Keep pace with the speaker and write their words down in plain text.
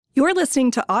You're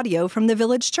listening to audio from the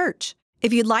Village Church.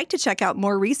 If you'd like to check out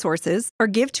more resources or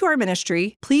give to our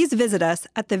ministry, please visit us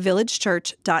at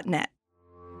thevillagechurch.net.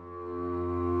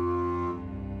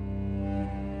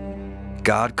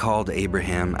 God called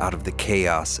Abraham out of the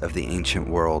chaos of the ancient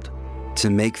world to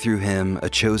make through him a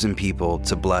chosen people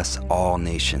to bless all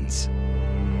nations.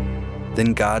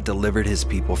 Then God delivered his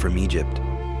people from Egypt,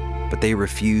 but they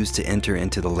refused to enter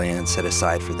into the land set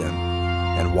aside for them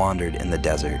and wandered in the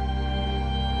desert.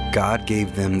 God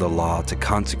gave them the law to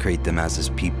consecrate them as his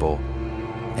people,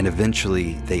 and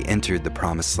eventually they entered the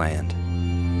promised land.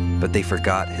 But they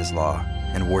forgot his law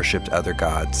and worshiped other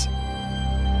gods.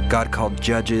 God called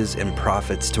judges and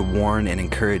prophets to warn and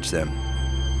encourage them.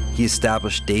 He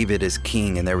established David as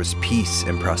king, and there was peace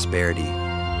and prosperity.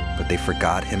 But they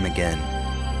forgot him again,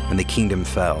 and the kingdom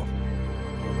fell.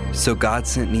 So God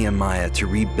sent Nehemiah to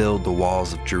rebuild the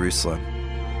walls of Jerusalem.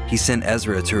 He sent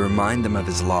Ezra to remind them of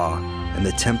his law, and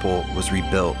the temple was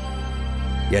rebuilt.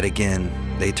 Yet again,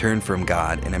 they turned from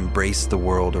God and embraced the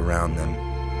world around them.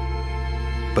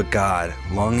 But God,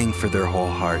 longing for their whole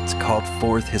hearts, called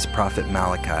forth his prophet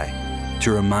Malachi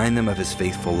to remind them of his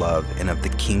faithful love and of the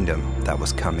kingdom that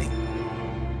was coming.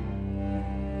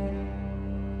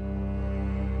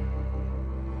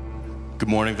 Good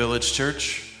morning, Village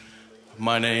Church.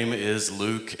 My name is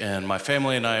Luke, and my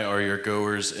family and I are your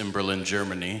goers in Berlin,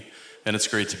 Germany, and it's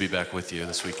great to be back with you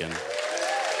this weekend.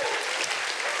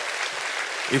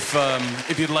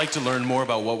 If you'd like to learn more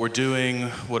about what we're doing,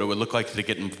 what it would look like to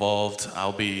get involved,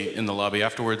 I'll be in the lobby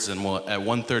afterwards, and at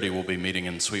 1:30 we'll be meeting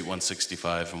in Suite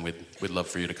 165, and we'd love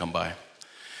for you to come by.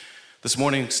 This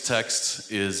morning's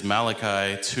text is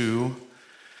Malachi 2,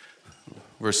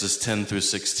 verses 10 through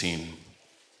 16.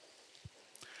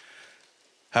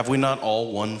 Have we not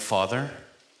all one Father?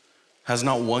 Has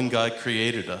not one God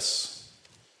created us?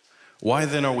 Why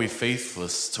then are we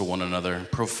faithless to one another,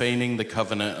 profaning the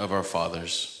covenant of our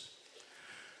fathers?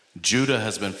 Judah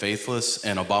has been faithless,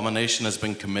 and abomination has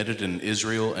been committed in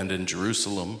Israel and in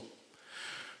Jerusalem.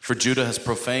 For Judah has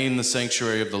profaned the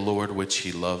sanctuary of the Lord which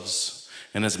he loves,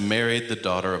 and has married the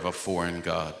daughter of a foreign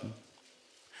god.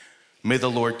 May the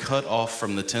Lord cut off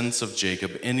from the tents of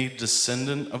Jacob any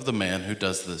descendant of the man who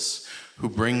does this, who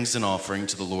brings an offering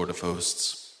to the Lord of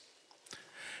hosts.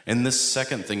 And this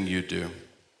second thing you do,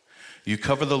 you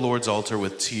cover the Lord's altar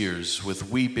with tears,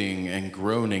 with weeping and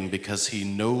groaning, because he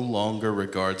no longer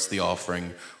regards the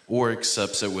offering or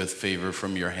accepts it with favor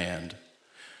from your hand.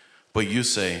 But you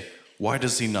say, why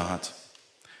does he not?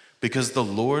 Because the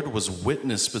Lord was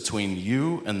witness between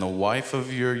you and the wife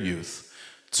of your youth,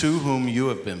 to whom you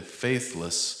have been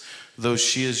faithless, though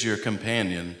she is your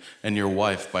companion and your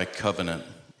wife by covenant.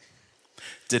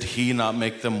 Did he not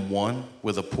make them one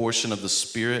with a portion of the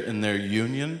Spirit in their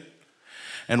union?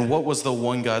 And what was the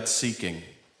one God seeking?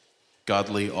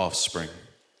 Godly offspring.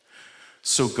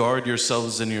 So guard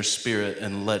yourselves in your spirit,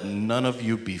 and let none of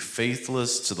you be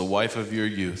faithless to the wife of your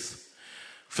youth.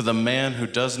 For the man who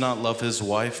does not love his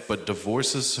wife but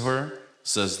divorces her,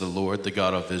 says the Lord, the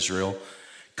God of Israel,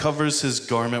 covers his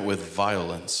garment with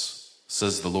violence,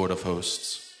 says the Lord of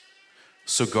hosts.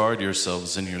 So guard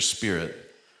yourselves in your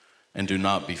spirit, and do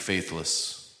not be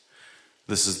faithless.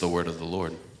 This is the word of the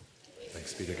Lord.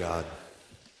 Thanks be to God.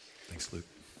 Thanks, Luke.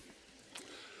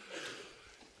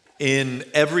 In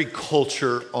every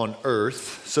culture on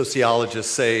earth,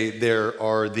 sociologists say there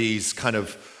are these kind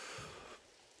of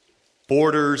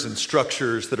borders and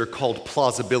structures that are called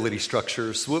plausibility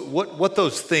structures. What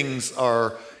those things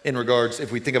are in regards,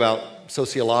 if we think about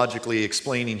sociologically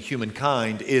explaining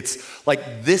humankind, it's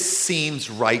like, this seems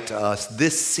right to us.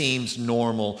 This seems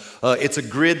normal. It's a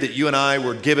grid that you and I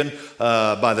were given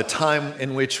by the time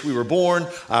in which we were born,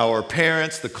 our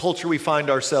parents, the culture we find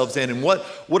ourselves in. And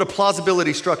what a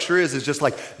plausibility structure is just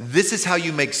like, this is how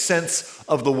you make sense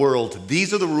of the world.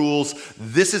 These are the rules.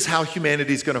 This is how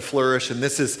humanity is going to flourish. And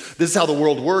this is how the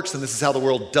world works, and this is how the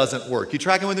world doesn't work. You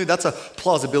tracking with me? That's a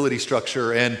plausibility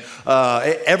structure. And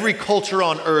every culture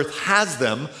on earth has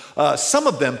them, some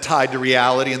of them tied to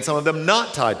reality and some of them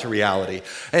not tied to reality.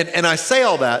 And I say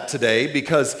all that today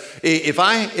because if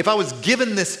I was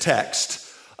given this text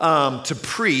to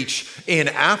preach in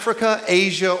Africa,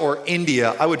 Asia, or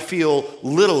India, I would feel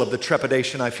little of the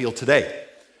trepidation I feel today.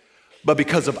 But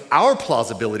because of our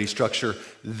plausibility structure,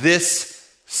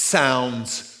 this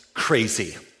sounds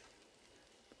crazy.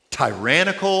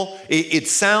 Tyrannical. It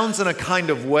sounds in a kind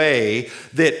of way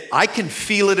that I can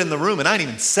feel it in the room, and I haven't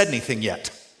even said anything yet.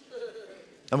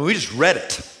 I mean, we just read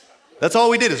it. That's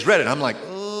all we did is read it. I'm like,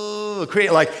 oh,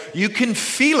 like you can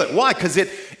feel it. Why? Because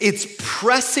it's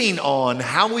pressing on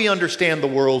how we understand the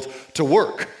world to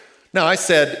work. Now, I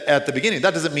said at the beginning,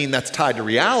 that doesn't mean that's tied to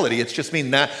reality. It's just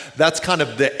mean that that's kind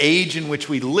of the age in which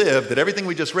we live, that everything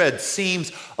we just read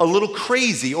seems a little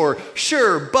crazy or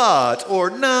sure, but, or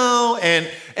no.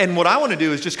 And what I want to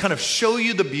do is just kind of show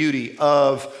you the beauty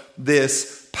of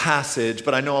this passage,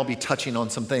 but I know I'll be touching on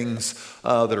some things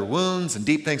that are wounds and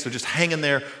deep things, so just hang in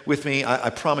there with me.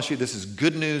 I promise you this is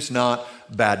good news, not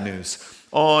bad news.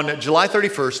 On July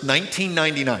 31st,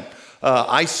 1999,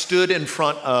 I stood in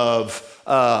front of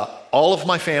all of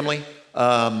my family,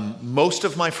 most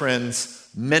of my friends,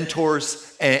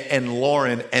 mentors, and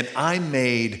Lauren, and I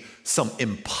made some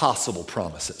impossible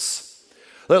promises.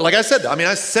 Like I said,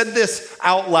 I said this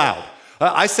out loud.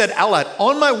 I said out loud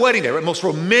on my wedding day, the most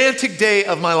romantic day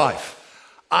of my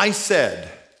life. I said,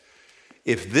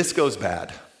 if this goes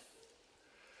bad,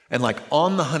 and like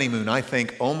on the honeymoon, I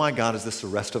think, oh my God, is this the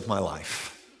rest of my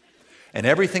life? And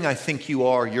everything I think you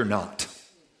are, you're not.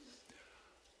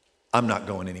 I'm not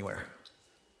going anywhere.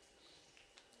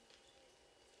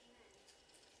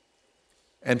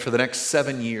 And for the next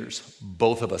 7 years,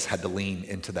 both of us had to lean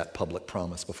into that public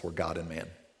promise before God and man.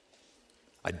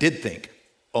 I did think,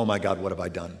 oh my God, what have I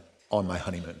done on my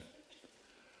honeymoon?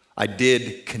 I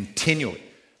did continually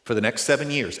for the next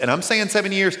 7 years. And I'm saying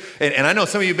 7 years, and I know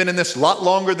some of you have been in this a lot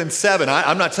longer than 7.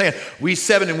 I'm not saying we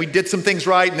 7 and we did some things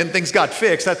right and then things got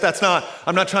fixed.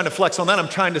 I'm not trying to flex on that. I'm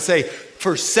trying to say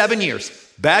for 7 years,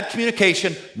 bad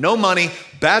communication, no money,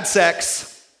 bad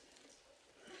sex,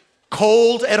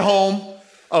 cold at home.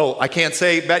 Oh, I can't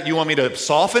say bad. You want me to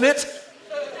soften it?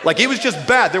 Like it was just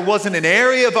bad. There wasn't an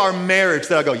area of our marriage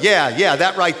that I go, yeah,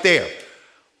 that right there.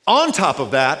 On top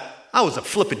of that, I was a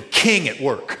flipping king at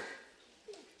work.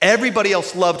 Everybody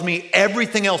else loved me.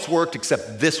 Everything else worked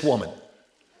except this woman.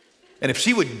 And if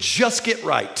she would just get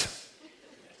right.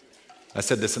 I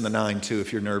said this in the 9 too,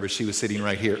 if you're nervous, she was sitting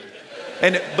right here.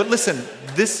 But listen,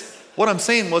 what I'm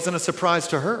saying wasn't a surprise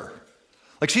to her.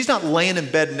 Like she's not laying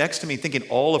in bed next to me thinking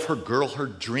all of her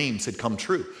girlhood dreams had come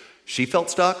true. She felt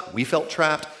stuck, we felt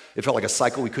trapped. It felt like a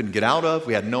cycle we couldn't get out of.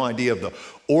 We had no idea of the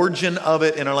origin of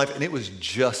it in our life, and it was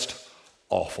just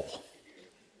awful.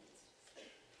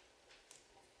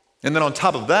 And then on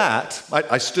top of that,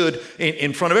 I stood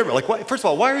in front of everybody. Like, first of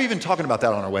all, why are we even talking about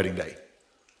that on our wedding day?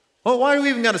 Well, why are we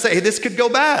even going to say, hey, this could go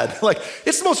bad? Like,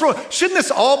 it's the most wrong. Shouldn't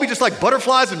this all be just like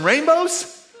butterflies and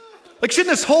rainbows? Like,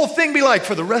 shouldn't this whole thing be like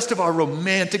for the rest of our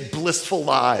romantic, blissful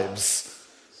lives?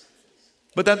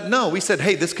 But no, we said,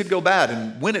 hey, this could go bad.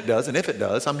 And when it does, and if it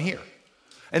does, I'm here.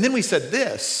 And then we said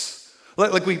this,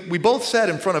 like we both said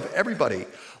in front of everybody,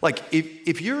 like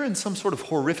if you're in some sort of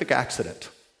horrific accident,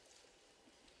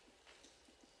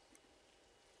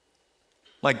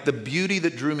 like the beauty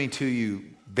that drew me to you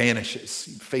vanishes.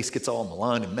 Your face gets all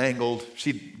maligned and mangled.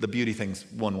 The beauty thing's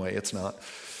one way, it's not.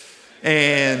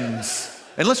 And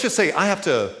let's just say I have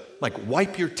to like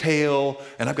wipe your tail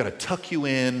and I've got to tuck you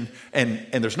in and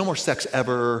there's no more sex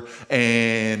ever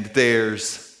and then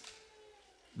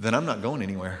I'm not going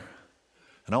anywhere.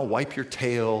 And I'll wipe your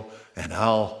tail and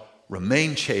I'll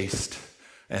remain chaste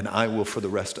and I will for the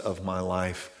rest of my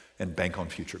life and bank on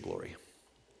future glory.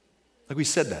 Like we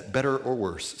said that, better or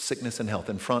worse, sickness and health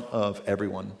in front of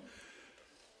everyone.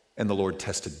 And the Lord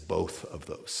tested both of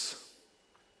those.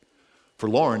 For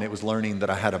Lauren, it was learning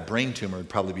that I had a brain tumor, would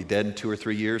probably be dead in 2 or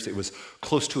 3 years. It was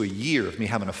close to a year of me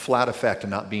having a flat effect and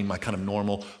not being my kind of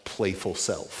normal, playful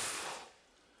self.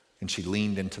 And she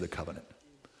leaned into the covenant.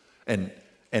 And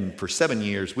for 7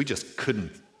 years, we just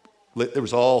couldn't, there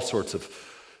was all sorts of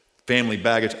family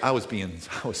baggage. I was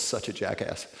such a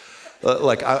jackass.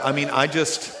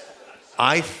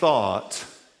 I thought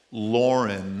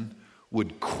Lauren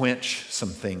would quench some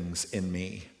things in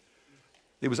me.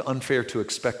 It was unfair to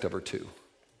expect of her to.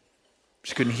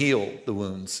 She couldn't heal the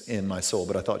wounds in my soul,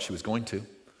 but I thought she was going to.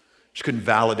 She couldn't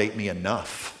validate me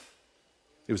enough.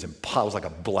 It was like a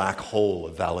black hole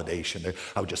of validation.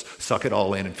 I would just suck it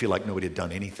all in and feel like nobody had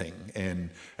done anything. And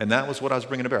that was what I was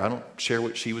bringing to bear. I don't share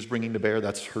what she was bringing to bear.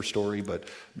 That's her story, but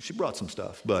she brought some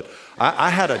stuff. But I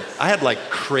had like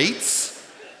crates,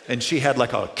 and she had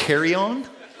like a carry-on.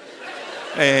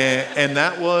 And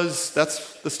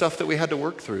that's the stuff that we had to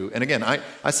work through. And again,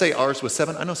 I say ours was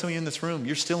 7. I know some of you in this room,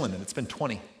 you're still in it. It's been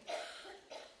 20.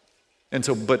 And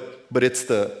so, but it's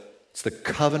the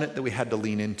covenant that we had to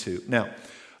lean into. Now,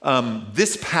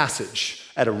 this passage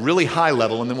at a really high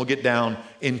level, and then we'll get down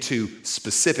into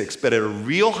specifics, but at a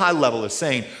real high level is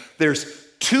saying there's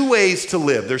 2 ways to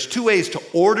live. There's 2 ways to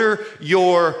order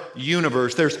your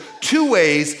universe. There's 2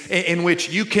 ways in which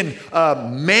you can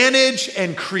manage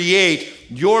and create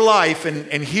your life.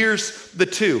 And here's the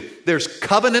 2. There's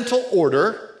covenantal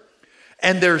order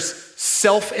and there's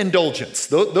self-indulgence.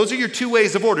 Those are your 2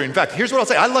 ways of order. In fact, here's what I'll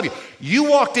say. I love you. You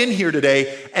walked in here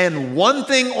today and one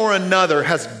thing or another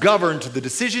has governed the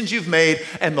decisions you've made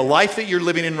and the life that you're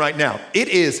living in right now. It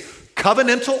is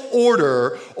covenantal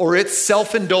order or it's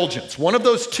self-indulgence. One of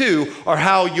those two are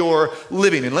how you're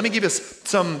living. And let me give you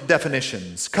some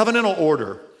definitions. Covenantal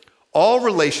order. All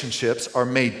relationships are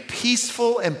made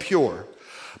peaceful and pure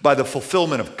by the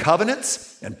fulfillment of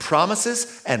covenants and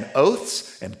promises and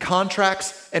oaths and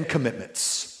contracts and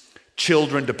commitments.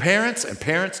 Children to parents and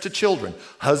parents to children,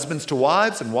 husbands to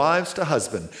wives and wives to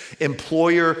husband,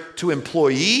 employer to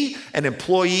employee and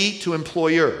employee to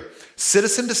employer,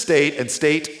 citizen to state and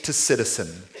state to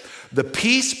citizen. The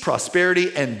peace,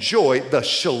 prosperity, and joy, the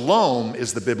shalom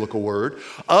is the biblical word,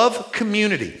 of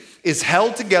community is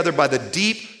held together by the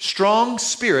deep, strong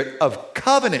spirit of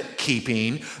covenant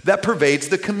keeping that pervades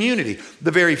the community. The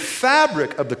very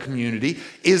fabric of the community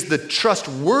is the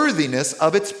trustworthiness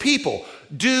of its people.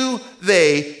 Do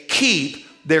they keep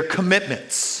their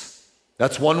commitments?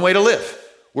 That's one way to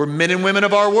live. We're men and women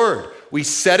of our word. We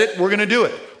said it, we're going to do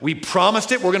it. We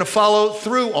promised it, we're going to follow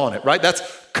through on it, right? That's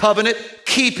covenant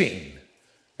keeping.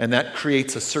 And that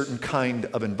creates a certain kind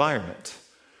of environment.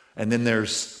 And then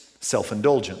there's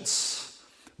self-indulgence.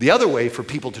 The other way for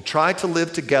people to try to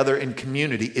live together in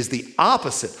community is the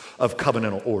opposite of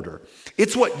covenantal order.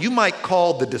 It's what you might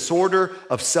call the disorder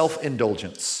of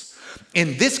self-indulgence.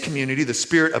 In this community, the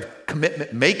spirit of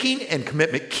commitment making and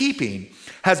commitment keeping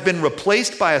has been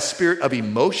replaced by a spirit of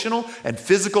emotional and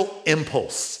physical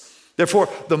impulse. Therefore,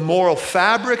 the moral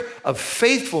fabric of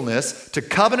faithfulness to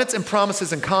covenants and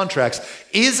promises and contracts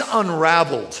is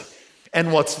unraveled.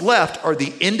 And what's left are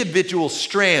the individual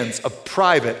strands of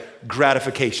private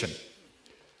gratification.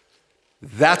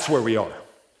 That's where we are.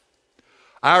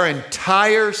 Our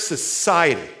entire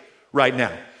society right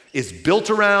now is built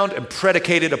around and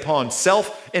predicated upon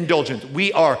self-indulgence.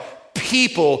 We are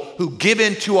people who give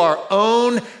in to our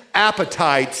own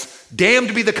appetites,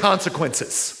 damned be the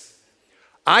consequences.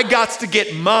 I gots to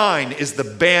get mine is the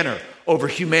banner over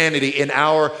humanity in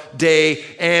our day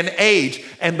and age.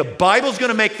 And the Bible's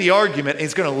going to make the argument, and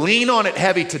it's going to lean on it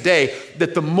heavy today,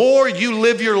 that the more you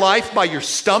live your life by your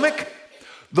stomach,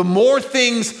 the more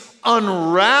things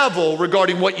unravel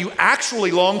regarding what you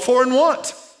actually long for and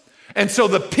want. And so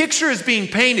the picture is being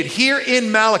painted here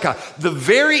in Malachi, the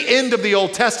very end of the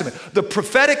Old Testament, the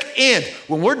prophetic end.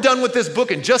 When we're done with this book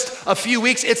in just a few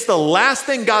weeks, it's the last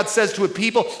thing God says to a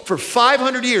people for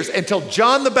 500 years until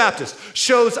John the Baptist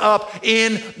shows up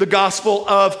in the Gospel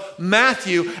of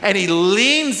Matthew, and he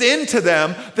leans into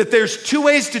them that there's two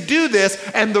ways to do this,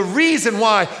 and the reason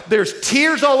why there's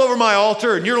tears all over my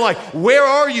altar, and you're like, where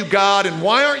are you, God, and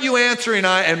why aren't you answering?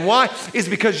 And why is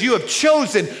because you have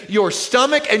chosen your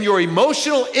stomach and your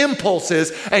emotional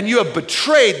impulses, and you have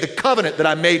betrayed the covenant that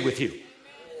I made with you.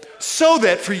 So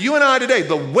that for you and I today,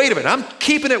 the weight of it, I'm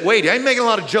keeping it weighty. I ain't making a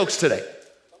lot of jokes today.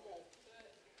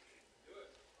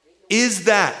 Is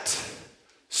that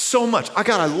so much? God,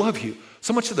 I love you.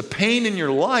 So much of the pain in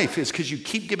your life is because you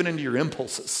keep giving into your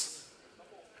impulses.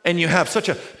 And you have such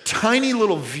a tiny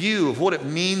little view of what it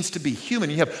means to be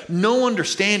human. You have no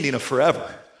understanding of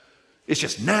forever. It's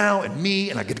just now and me,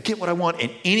 and I get to get what I want,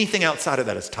 and anything outside of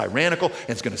that is tyrannical, and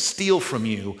it's going to steal from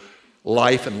you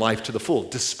life and life to the full,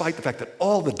 despite the fact that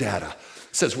all the data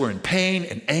says we're in pain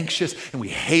and anxious, and we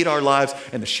hate our lives,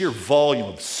 and the sheer volume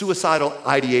of suicidal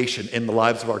ideation in the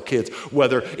lives of our kids,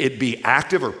 whether it be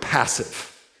active or passive,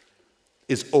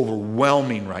 is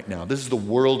overwhelming right now. This is the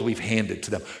world we've handed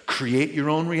to them. Create your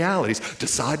own realities.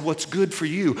 Decide what's good for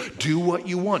you. Do what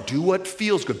you want. Do what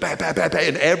feels good. Bah, bah, bah, bah,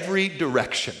 in every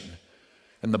direction.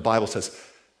 And the Bible says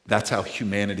that's how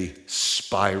humanity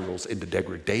spirals into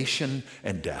degradation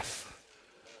and death.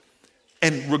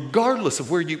 And regardless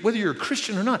of whether you're a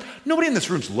Christian or not, nobody in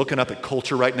this room's looking up at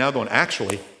culture right now going,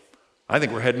 actually, I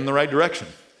think we're heading in the right direction.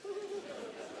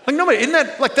 Like nobody, isn't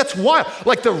that, like that's wild.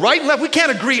 Like the right and left, we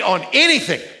can't agree on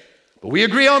anything, but we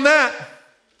agree on that.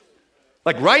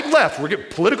 Like right and left, we're getting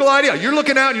political idea. You're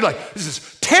looking out and you're like, this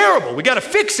is terrible, we gotta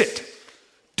fix it.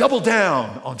 Double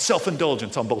down on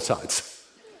self-indulgence on both sides.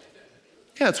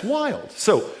 Yeah, it's wild.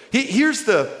 So here's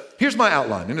my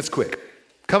outline, and it's quick.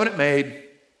 Covenant made,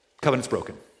 covenant's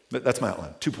broken. That's my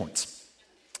outline, 2 points.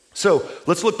 So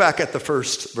let's look back at the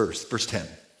first verse, verse 10.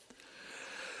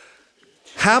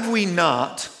 Have we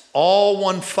not all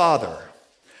one Father,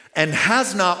 and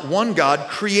has not one God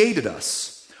created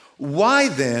us? Why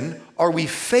then are we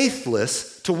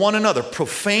faithless to one another,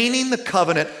 profaning the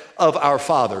covenant of our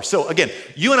Father? So again,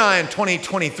 you and I in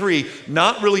 2023,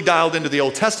 not really dialed into the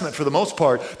Old Testament for the most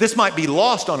part. This might be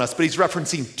lost on us, but he's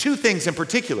referencing two things in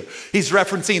particular. He's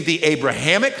referencing the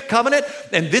Abrahamic covenant,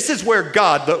 and this is where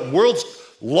God, the world's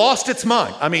lost its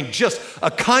mind. I mean, just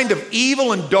a kind of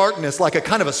evil and darkness, like a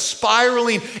kind of a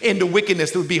spiraling into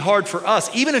wickedness that would be hard for us,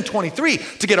 even in 23,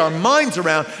 to get our minds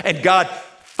around. And God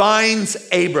finds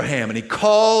Abraham and he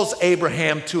calls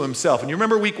Abraham to himself. And you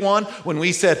remember week 1 when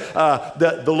we said,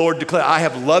 the Lord declared, I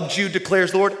have loved you,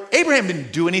 declares the Lord. Abraham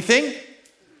didn't do anything.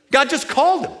 God just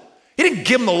called him. He didn't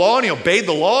give him the law and he obeyed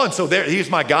the law and so there he's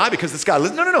my guy because this guy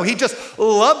listened. No. He just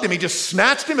loved him. He just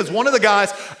snatched him as one of the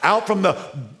guys out from the,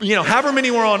 however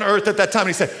many were on earth at that time. And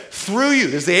he said, through you,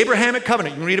 this is the Abrahamic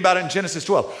covenant. You can read about it in Genesis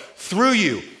 12. Through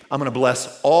you, I'm going to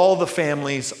bless all the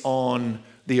families on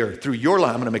the earth. Through your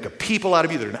line, I'm going to make a people out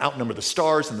of you that are going to outnumber the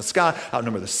stars in the sky,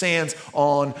 outnumber the sands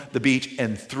on the beach.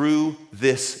 And through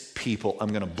this people, I'm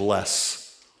going to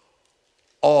bless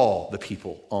all the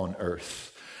people on earth.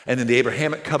 And then the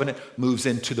Abrahamic covenant moves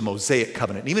into the Mosaic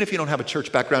covenant. And even if you don't have a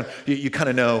church background, you kind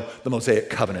of know the Mosaic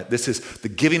covenant. This is the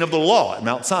giving of the law at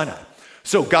Mount Sinai.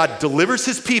 So God delivers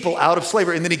his people out of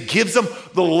slavery and then he gives them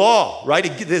the law, right?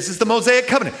 This is the Mosaic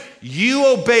covenant.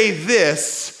 You obey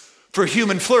this for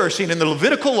human flourishing. And the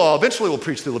Levitical law, eventually we'll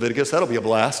preach through Leviticus, that'll be a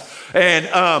blast. And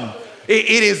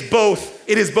it is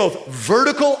both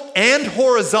vertical and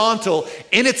horizontal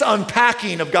in its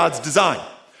unpacking of God's design.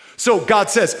 So God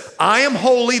says, I am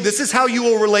holy, this is how you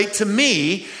will relate to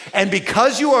me, and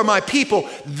because you are my people,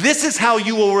 this is how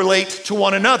you will relate to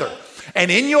one another. And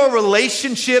in your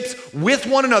relationships with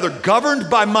one another,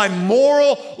 governed by my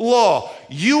moral law,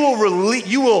 you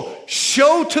will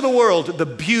show to the world the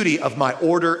beauty of my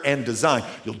order and design.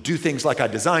 You'll do things like I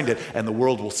designed it, and the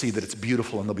world will see that it's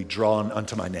beautiful and they'll be drawn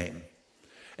unto my name.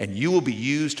 And you will be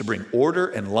used to bring order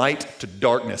and light to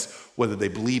darkness, whether they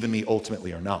believe in me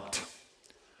ultimately or not.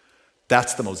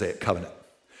 That's the Mosaic covenant.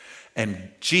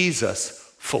 And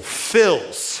Jesus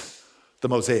fulfills the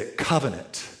Mosaic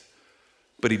covenant,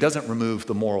 but he doesn't remove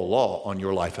the moral law on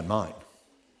your life and mine.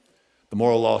 The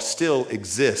moral law still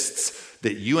exists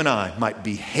that you and I might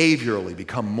behaviorally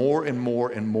become more and more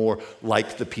and more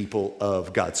like the people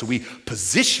of God. So we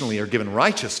positionally are given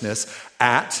righteousness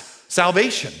at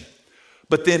salvation.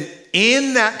 But then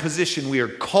in that position, we are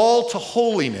called to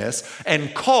holiness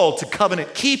and called to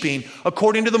covenant keeping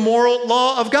according to the moral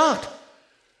law of God.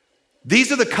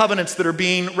 These are the covenants that are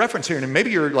being referenced here. And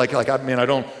maybe you're like I'm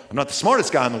not the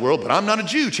smartest guy in the world, but I'm not a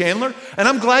Jew, Chandler. And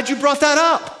I'm glad you brought that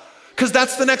up because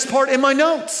that's the next part in my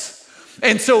notes.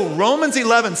 And so Romans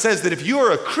 11 says that if you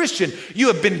are a Christian, you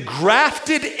have been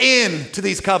grafted into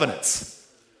these covenants.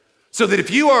 So that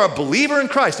if you are a believer in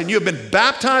Christ and you have been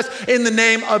baptized in the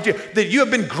name of Jesus, that you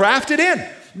have been grafted in.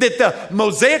 That the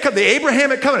Mosaic, the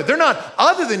Abrahamic covenant, they're not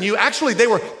other than you. Actually, they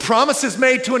were promises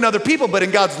made to another people, but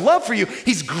in God's love for you,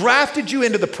 he's grafted you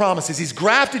into the promises. He's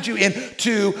grafted you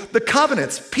into the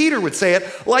covenants. Peter would say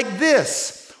it like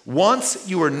this: once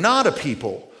you were not a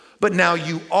people, but now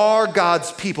you are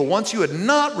God's people. Once you had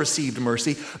not received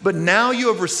mercy, but now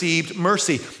you have received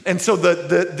mercy. And so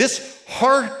this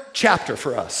hard chapter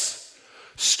for us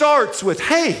starts with,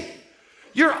 hey,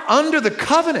 you're under the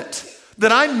covenant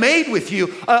that I made with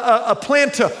you, a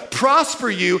plan to prosper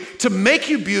you, to make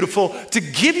you beautiful, to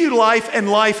give you life and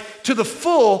life to the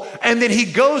full. And then he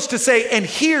goes to say, and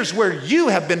here's where you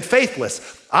have been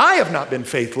faithless. I have not been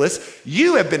faithless.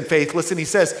 You have been faithless. And he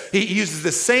says, he uses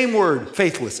the same word,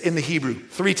 faithless, in the Hebrew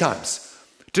 3 times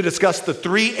to discuss the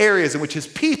 3 areas in which his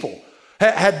people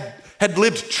had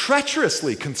lived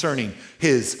treacherously concerning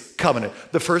his covenant.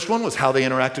 The first one was how they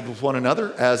interacted with one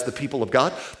another as the people of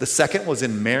God. The second was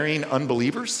in marrying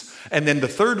unbelievers. And then the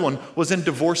third one was in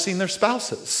divorcing their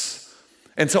spouses.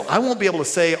 And so I won't be able to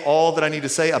say all that I need to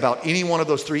say about any one of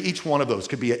those 3. Each one of those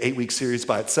could be an 8-week series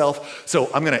by itself.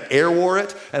 So I'm going to air war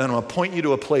it, and then I'm going to point you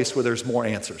to a place where there's more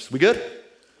answers. We good?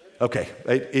 Okay.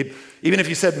 Even if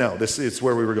you said no, this is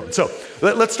where we were going. So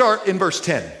let's start in verse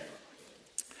 10.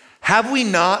 Have we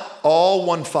not all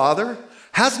one Father?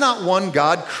 Has not one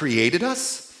God created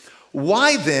us?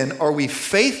 Why then are we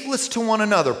faithless to one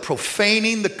another,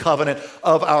 profaning the covenant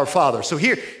of our Father? So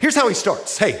here's how he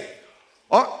starts. Hey,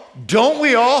 don't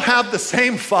we all have the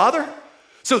same Father?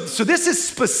 So this is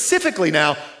specifically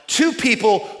now to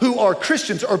people who are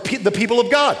Christians or the people of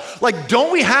God. Like,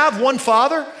 don't we have one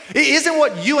Father? Isn't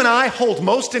what you and I hold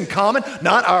most in common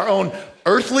not our own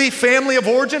earthly family of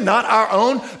origin, not our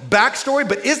own backstory,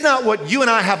 but is not what you and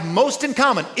I have most in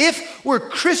common, if we're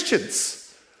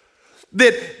Christians,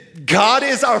 that God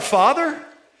is our Father?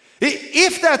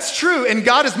 If that's true, and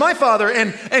God is my Father,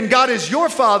 and God is your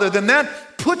Father, then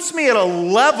that puts me at a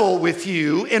level with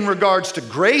you in regards to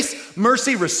grace,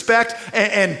 mercy, respect,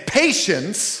 and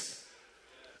patience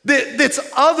that's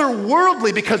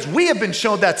otherworldly, because we have been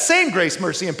shown that same grace,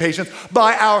 mercy, and patience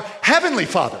by our Heavenly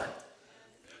Father.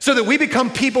 so that we become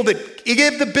people that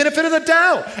give the benefit of the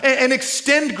doubt and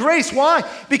extend grace. Why?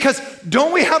 Because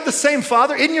don't we have the same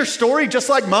Father? Isn't your story just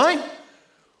like mine?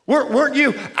 Weren't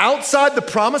you outside the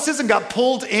promises and got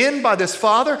pulled in by this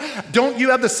Father? Don't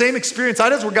you have the same experience I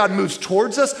does where God moves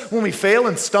towards us when we fail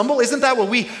and stumble? Isn't that what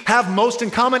we have most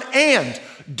in common? And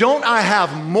don't I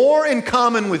have more in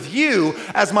common with you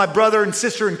as my brother and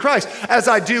sister in Christ as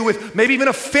I do with maybe even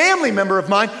a family member of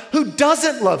mine who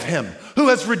doesn't love him, who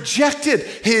has rejected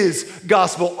his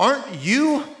gospel? Aren't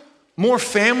you more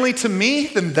family to me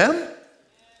than them?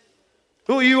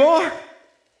 Who you are?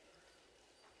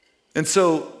 And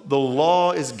so the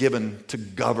law is given to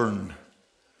govern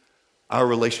our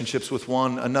relationships with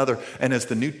one another. And as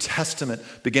the New Testament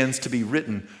begins to be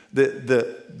written,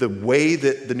 the way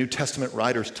that the New Testament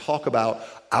writers talk about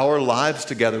our lives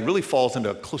together really falls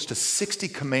into close to 60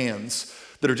 commands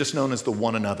that are just known as the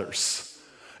one another's.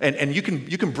 And you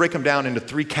can break them down into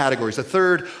 3 categories. A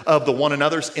third of the one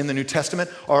another's in the New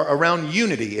Testament are around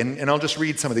unity. And I'll just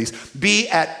read some of these. Be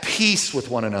at peace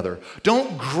with one another.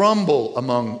 Don't grumble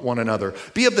among one another.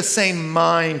 Be of the same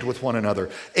mind with one another.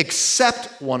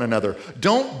 Accept one another.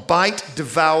 Don't bite,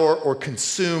 devour, or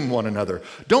consume one another.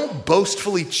 Don't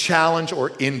boastfully challenge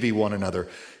or envy one another.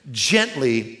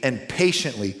 Gently and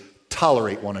patiently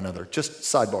tolerate one another. Just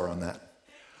sidebar on that.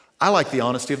 I like the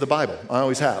honesty of the Bible. I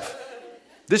always have.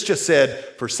 This just said,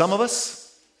 for some of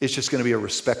us, it's just going to be a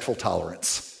respectful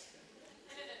tolerance.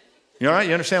 You all right?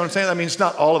 You understand what I'm saying? I mean, it's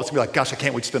not all of us going to be like, gosh, I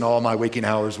can't wait to spend all my waking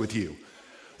hours with you.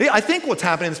 I think what's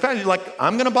happening in this passage is like,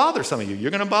 I'm going to bother some of you.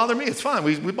 You're going to bother me. It's fine.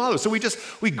 We bother. So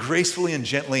we gracefully and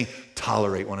gently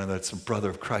tolerate one another. It's a brother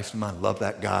of Christ. I love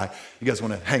that guy. You guys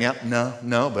want to hang out?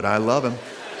 No, but I love him.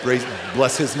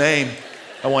 Bless his name.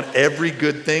 I want every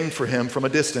good thing for him from a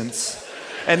distance.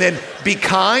 And then be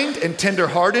kind and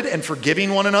tenderhearted and forgiving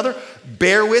one another.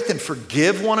 Bear with and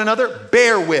forgive one another.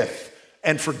 Bear with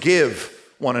and forgive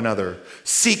one another.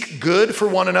 Seek good for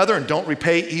one another and don't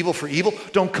repay evil for evil.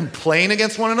 Don't complain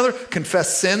against one another.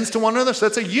 Confess sins to one another. So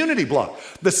that's a unity block.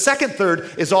 The second third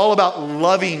is all about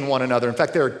loving one another. In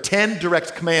fact, there are 10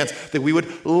 direct commands that we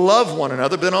would love one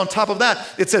another. But then on top of that,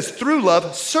 it says through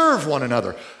love, serve one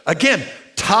another. Again,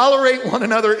 tolerate one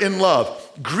another in love.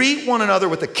 Greet one another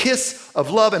with a kiss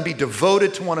of love and be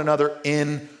devoted to one another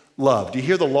in love. Do you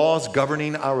hear the laws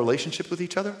governing our relationship with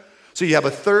each other? So you have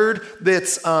a third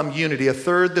that's unity, a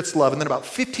third that's love, and then about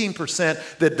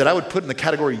 15% that I would put in the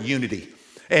category unity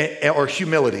or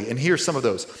humility. And here's some of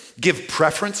those. Give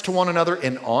preference to one another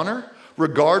in honor.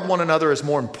 Regard one another as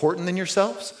more important than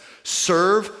yourselves.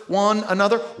 Serve one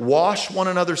another. Wash one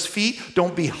another's feet.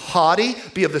 Don't be haughty.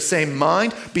 Be of the same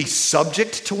mind. Be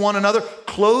subject to one another.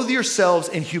 Clothe yourselves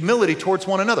in humility towards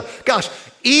one another. Gosh,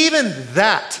 even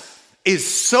that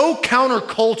is so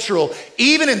countercultural,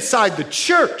 even inside the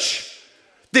church,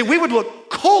 that we would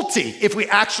look culty if we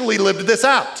actually lived this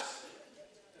out.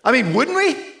 I mean, wouldn't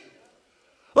we?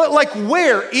 Like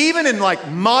where, even in like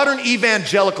modern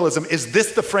evangelicalism, is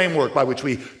this the framework by which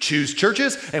we choose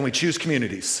churches and we choose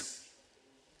communities?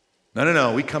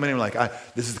 No. We come in and we're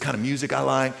like, this is the kind of music I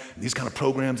like, and these kind of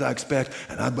programs I expect,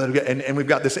 and we've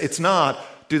got this. It's not,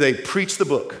 do they preach the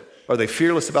book? Are they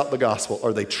fearless about the gospel?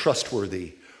 Are they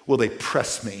trustworthy? Will they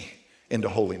press me into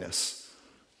holiness?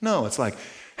 No, it's like,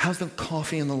 how's the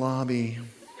coffee in the lobby?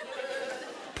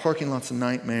 Parking lot's a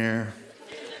nightmare.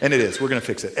 And it is. We're going to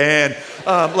fix it. And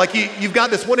you've got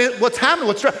this. What's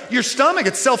happening? Your stomach.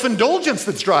 It's self-indulgence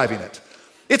that's driving it.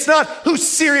 It's not who's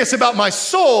serious about my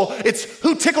soul. It's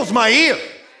who tickles my ear.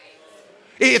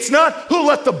 It's not who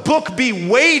let the book be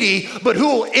weighty, but who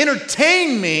will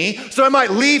entertain me so I might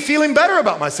leave feeling better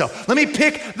about myself. Let me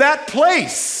pick that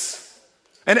place.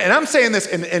 And I'm saying this,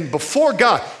 and before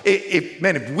God,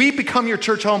 if we become your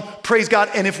church home, praise God.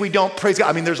 And if we don't, praise God.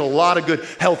 I mean, there's a lot of good,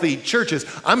 healthy churches.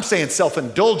 I'm saying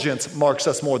self-indulgence marks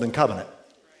us more than covenant.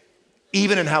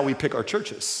 Even in how we pick our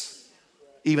churches.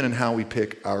 Even in how we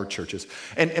pick our churches.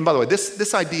 And by the way,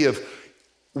 this idea of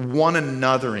one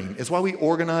anothering is why we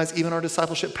organize even our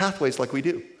discipleship pathways like we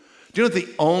do. Do you know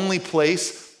the only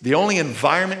place, the only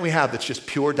environment we have that's just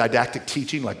pure didactic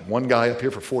teaching, like one guy up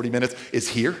here for 40 minutes, is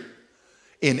here?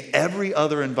 In every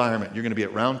other environment, you're going to be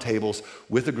at round tables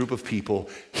with a group of people,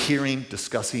 hearing,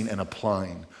 discussing, and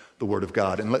applying the Word of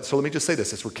God. And so let me just say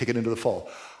this as we're kicking into the fall.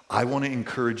 I want to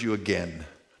encourage you again.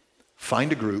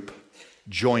 Find a group,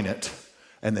 join it,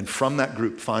 and then from that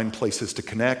group, find places to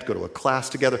connect, go to a class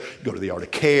together, go to the Art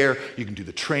of Care, you can do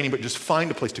the training, but just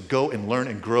find a place to go and learn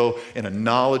and grow in a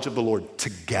knowledge of the Lord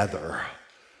together.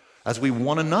 As we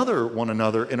one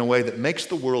another in a way that makes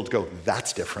the world go,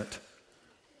 that's different.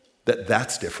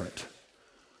 That's different.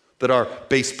 That our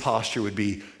base posture would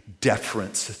be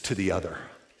deference to the other.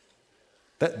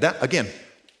 That again,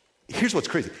 here's what's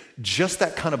crazy. Just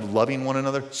that kind of loving one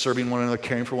another, serving one another,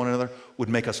 caring for one another would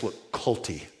make us look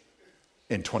culty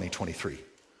in 2023.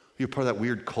 You're part of that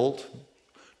weird cult?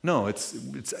 No,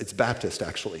 it's Baptist,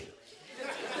 actually.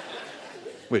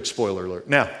 Which, spoiler alert.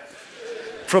 Now,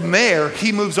 from there,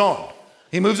 he moves on.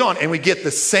 And we get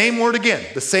the same word again.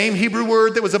 The same Hebrew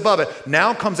word that was above it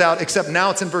now comes out, except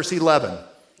now it's in verse 11.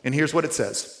 And here's what it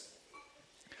says.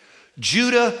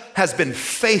 Judah has been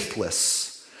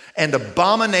faithless, and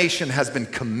abomination has been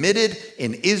committed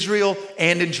in Israel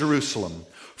and in Jerusalem.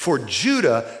 For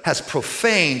Judah has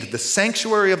profaned the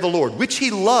sanctuary of the Lord, which he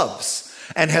loves,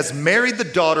 and has married the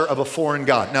daughter of a foreign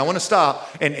god. Now I want to stop,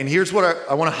 and here's what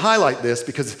I want to highlight this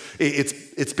because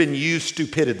it's been used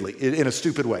stupidly, in a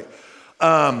stupid way.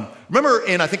 Remember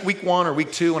in, I think, week 1 or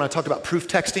week 2 when I talked about proof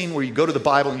texting, where you go to the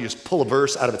Bible and you just pull a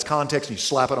verse out of its context and you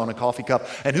slap it on a coffee cup,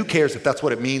 and who cares if that's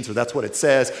what it means or that's what it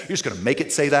says? You're just going to make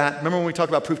it say that. Remember when we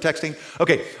talked about proof texting?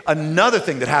 Okay, another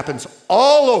thing that happens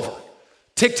all over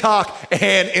TikTok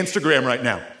and Instagram right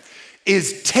now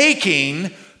is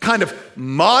taking kind of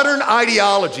modern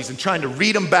ideologies and trying to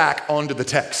read them back onto the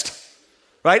text.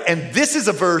 Right? And this is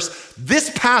a verse,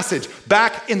 this passage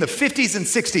back in the 50s and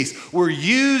 60s were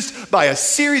used by a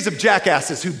series of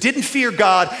jackasses who didn't fear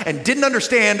God and didn't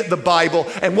understand the Bible.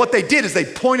 And what they did is they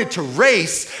pointed to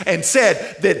race and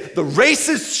said that the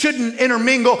races shouldn't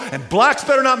intermingle, and blacks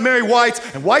better not marry whites,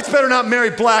 and whites better not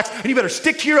marry blacks, and you better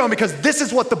stick to your own because this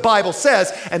is what the Bible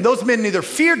says. And those men neither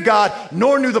feared God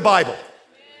nor knew the Bible.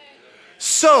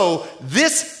 So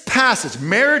this passage,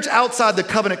 marriage outside the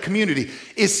covenant community,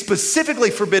 is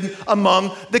specifically forbidden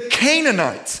among the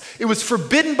Canaanites. It was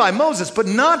forbidden by Moses, but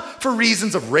not for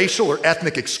reasons of racial or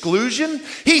ethnic exclusion.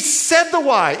 He said the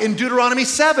why in Deuteronomy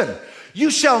 7. You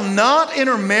shall not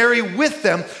intermarry with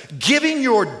them, giving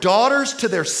your daughters to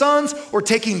their sons or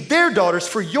taking their daughters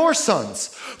for your sons.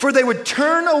 For they would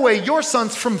turn away your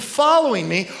sons from following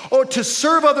me or to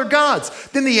serve other gods.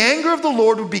 Then the anger of the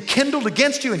Lord would be kindled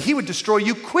against you and he would destroy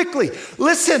you quickly.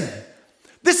 Listen,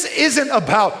 this isn't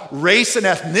about race and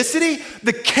ethnicity.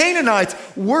 The Canaanites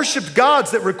worshiped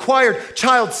gods that required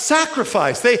child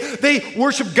sacrifice. They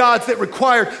worshiped gods that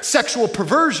required sexual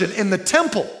perversion in the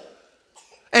temple.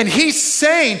 And he's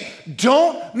saying,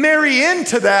 don't marry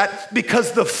into that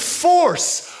because the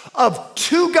force of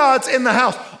two gods in the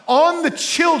house on the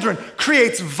children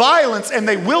creates violence and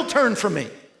they will turn from me.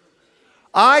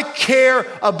 I care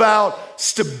about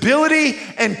stability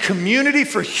and community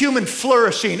for human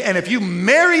flourishing. And if you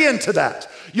marry into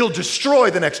that, you'll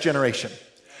destroy the next generation.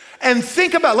 And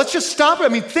think about, let's just stop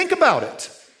it. Think about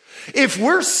it. If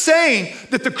we're saying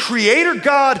that the creator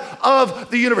God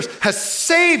of the universe has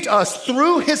saved us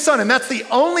through his son, and that's the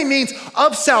only means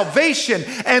of salvation,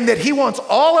 and that he wants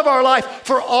all of our life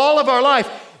for all of our life,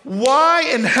 why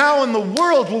and how in the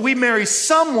world will we marry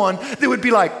someone that would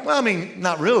be like, well,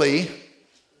 not really.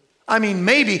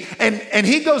 Maybe. And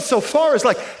he goes so far as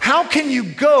like, how can you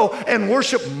go and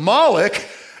worship Moloch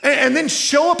and then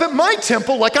show up at my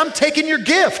temple like I'm taking your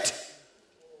gift?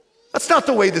 That's not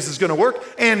the way this is going to work.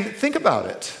 And think about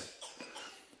it.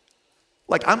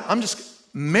 Like,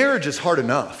 marriage is hard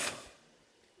enough.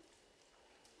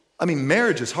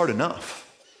 Marriage is hard enough.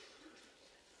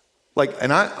 Like,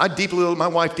 and my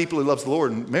wife deeply loves the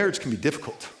Lord, and marriage can be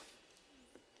difficult.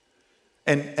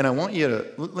 And I want you to,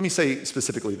 let me say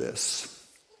specifically this.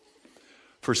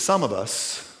 For some of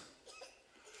us,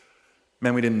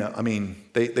 man, we didn't know.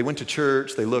 They went to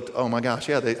church, they looked, oh my gosh,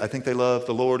 yeah, I think they love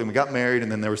the Lord, and we got married,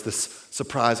 and then there was this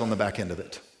surprise on the back end of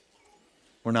it.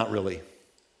 We're not really.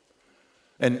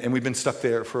 And we've been stuck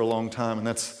there for a long time, and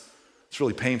it's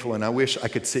really painful, and I wish I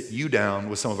could sit you down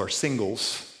with some of our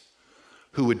singles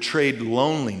who would trade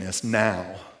loneliness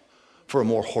now for a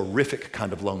more horrific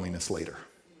kind of loneliness later.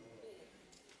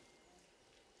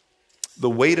 The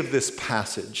weight of this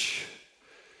passage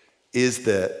is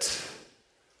that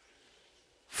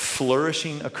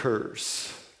flourishing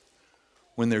occurs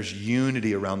when there's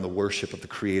unity around the worship of the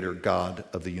creator God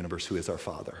of the universe, who is our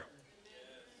Father.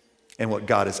 And what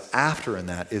God is after in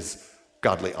that is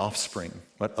godly offspring,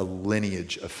 what a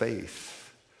lineage of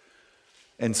faith.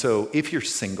 And so if you're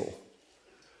single,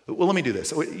 well, let me do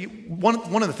this. One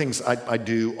of the things I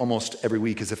do almost every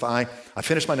week is if I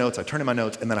finish my notes, I turn in my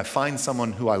notes, and then I find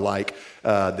someone who I like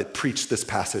that preached this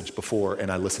passage before,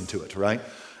 and I listen to it, right?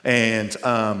 And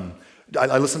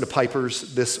I listened to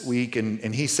Pipers this week,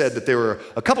 and he said that there were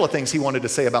a couple of things he wanted to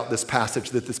say about this passage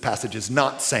that this passage is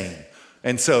not saying.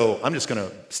 And so I'm just going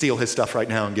to steal his stuff right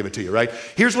now and give it to you, right?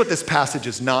 Here's what this passage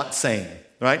is not saying,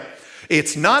 right?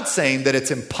 It's not saying that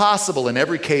it's impossible in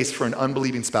every case for an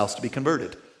unbelieving spouse to be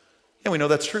converted. And we know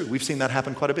that's true. We've seen that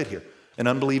happen quite a bit here. an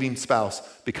unbelieving spouse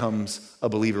becomes a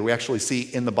believer. We actually see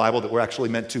in the Bible that we're actually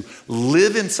meant to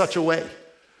live in such a way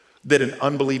that an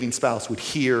unbelieving spouse would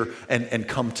hear and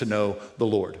come to know the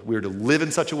Lord. We're to live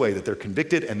in such a way that they're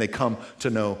convicted and they come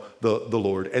to know the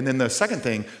Lord. And then the second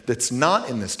thing that's not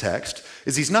in this text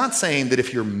is he's not saying that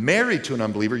if you're married to an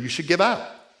unbeliever, you should give out.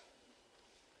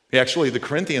 Actually, the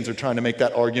Corinthians are trying to make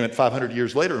that argument 500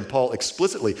 years later, and Paul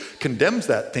explicitly condemns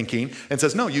that thinking and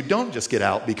says, no, you don't just get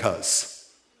out because.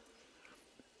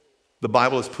 The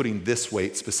Bible is putting this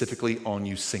weight specifically on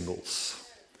you singles.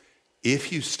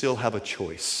 If you still have a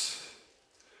choice,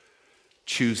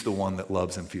 choose the one that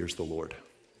loves and fears the Lord.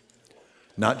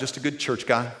 Not just a good church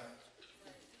guy,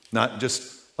 not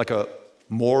just like a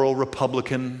moral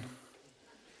Republican,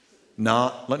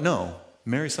 no,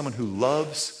 marry someone who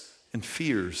loves and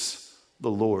fears the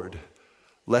Lord,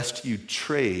 lest you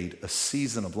trade a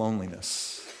season of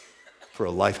loneliness for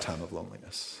a lifetime of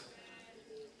loneliness.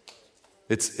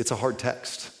 It's a hard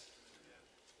text.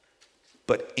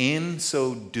 But in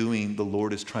so doing, the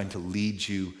Lord is trying to lead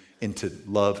you into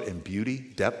love and beauty,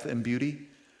 depth and beauty,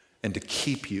 and to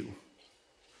keep you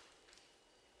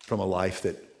from a life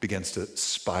that begins to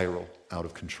spiral out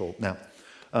of control. Now,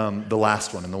 the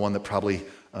last one, and the one that probably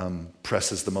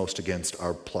presses the most against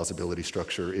our plausibility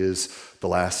structure, is the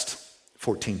last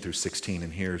 14 through 16.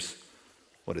 And here's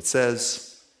what it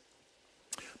says.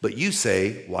 But you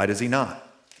say, why does he not?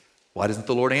 Why doesn't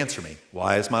the Lord answer me?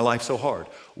 Why is my life so hard?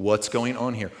 What's going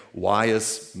on here?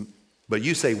 But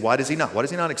you say, why does he not? Why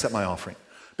does he not accept my offering?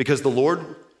 Because the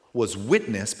Lord was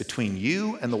witness between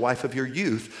you and the wife of your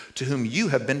youth, to whom you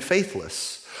have been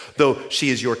faithless, though she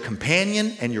is your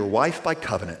companion and your wife by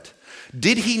covenant.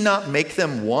 Did he not make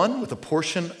them one with a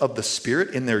portion of the Spirit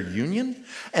in their union?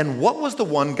 And what was the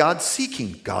one God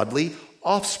seeking? Godly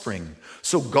offspring.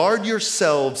 So guard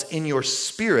yourselves in your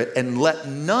spirit, and let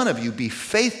none of you be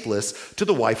faithless to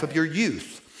the wife of your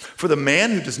youth. For the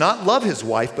man who does not love his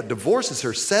wife but divorces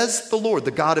her, says the Lord,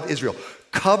 the God of Israel,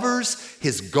 covers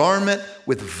his garment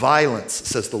with violence,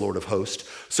 says the Lord of hosts.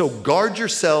 So guard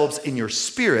yourselves in your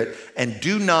spirit and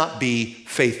do not be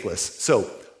faithless. So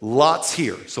lots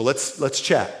here. So let's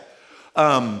chat.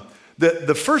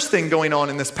 The first thing going on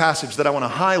in this passage that I want to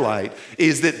highlight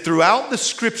is that throughout the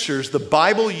scriptures, the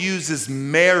Bible uses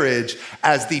marriage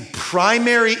as the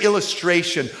primary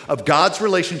illustration of God's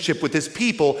relationship with his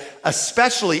people,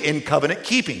 especially in covenant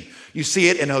keeping. You see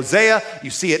it in Hosea, you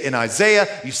see it in Isaiah,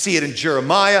 you see it in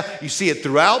Jeremiah, you see it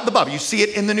throughout the Bible. You see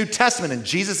it in the New Testament in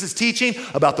Jesus' teaching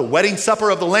about the wedding supper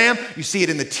of the Lamb. You see it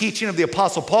in the teaching of the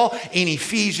Apostle Paul in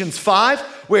Ephesians 5,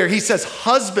 where he says,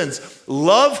 husbands,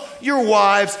 love your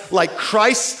wives like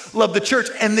Christ loved the church,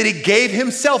 and that he gave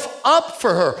himself up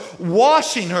for her,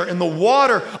 washing her in the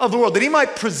water of the world, that he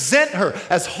might present her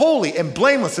as holy and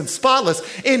blameless and spotless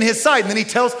in his sight. And then he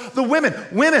tells the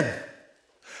women,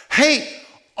 hey,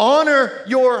 honor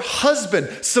your husband.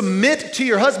 Submit to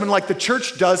your husband like the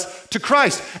church does to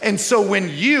Christ. And so when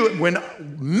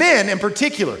men in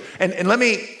particular, and let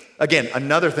me, again,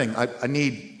 another thing, I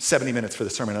need 70 minutes for the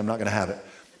sermon. I'm not going to have it.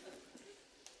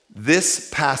 This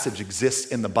passage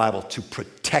exists in the Bible to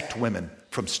protect women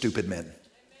from stupid men.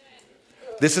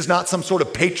 This is not some sort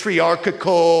of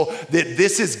patriarchal, that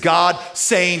this is God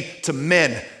saying to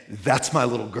men, that's my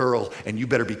little girl, and you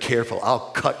better be careful.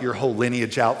 I'll cut your whole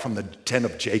lineage out from the tent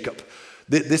of Jacob.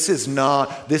 And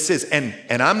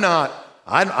I'm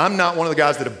not one of the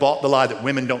guys that have bought the lie that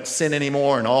women don't sin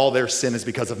anymore and all their sin is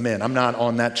because of men. I'm not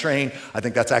on that train. I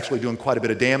think that's actually doing quite a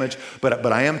bit of damage. But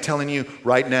I am telling you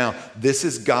right now, this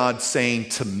is God saying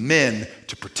to men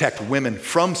to protect women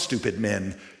from stupid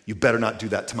men, you better not do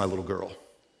that to my little girl.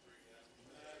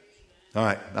 All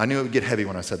right, I knew it would get heavy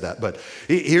when I said that, but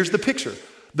here's the picture.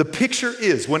 The picture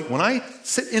is, when I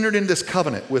entered into this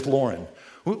covenant with Lauren,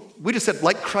 we just said,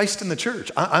 like Christ in the church,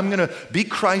 I'm going to be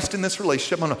Christ in this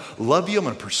relationship. I'm going to love you. I'm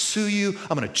going to pursue you.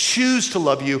 I'm going to choose to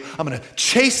love you. I'm going to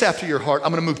chase after your heart.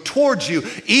 I'm going to move towards you,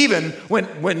 even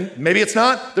when maybe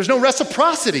there's no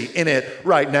reciprocity in it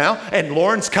right now. And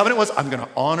Lauren's covenant was, I'm going to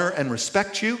honor and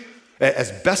respect you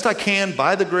as best I can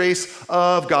by the grace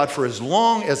of God for as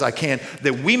long as I can,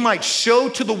 that we might show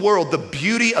to the world the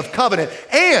beauty of covenant,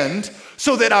 and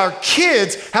so that our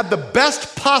kids have the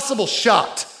best possible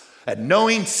shot at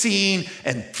knowing, seeing,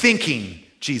 and thinking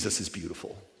Jesus is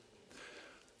beautiful.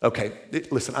 Okay,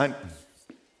 listen,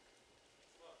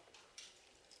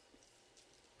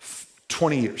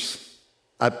 20 years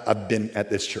I've been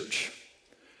at this church.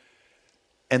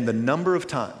 And the number of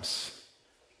times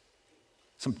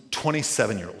some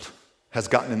 27-year-old has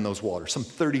gotten in those waters, some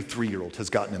 33-year-old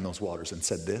has gotten in those waters and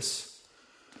said this,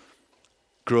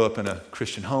 grew up in a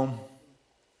Christian home,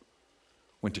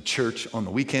 went to church on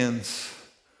the weekends.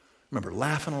 I remember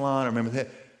laughing a lot. I remember that.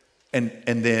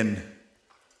 And then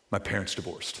my parents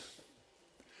divorced.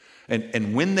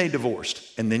 And when they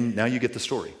divorced, and then now you get the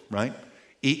story, right?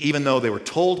 Even though they were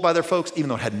told by their folks, even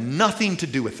though it had nothing to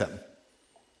do with them,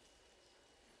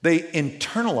 they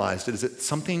internalized it as that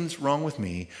something's wrong with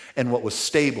me, and what was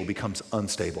stable becomes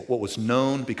unstable. What was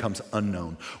known becomes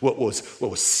unknown. What was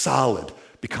solid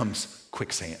becomes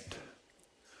quicksand.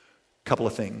 Couple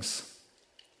of things.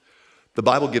 The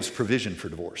Bible gives provision for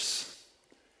divorce.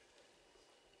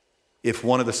 If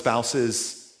one of the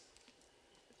spouses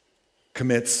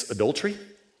commits adultery,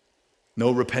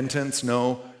 no repentance,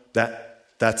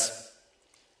 that's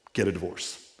get a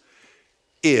divorce.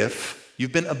 If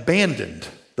you've been abandoned,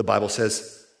 the Bible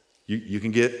says you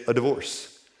can get a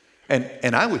divorce.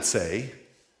 And I would say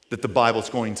that the Bible's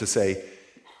going to say,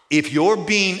 if you're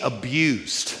being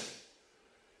abused,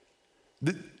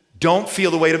 don't feel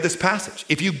the weight of this passage.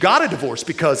 If you got a divorce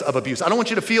because of abuse, I don't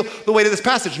want you to feel the weight of this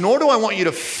passage, nor do I want you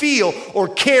to feel or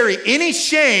carry any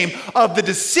shame of the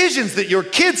decisions that your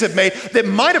kids have made that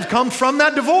might have come from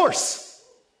that divorce.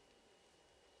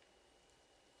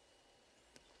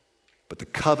 But the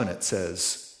covenant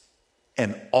says,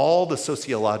 and all the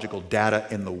sociological data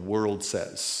in the world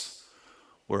says,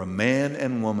 where a man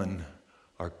and woman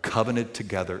are covenanted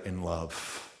together in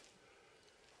love,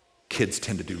 kids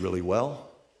tend to do really well.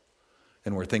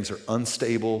 And where things are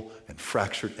unstable and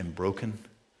fractured and broken,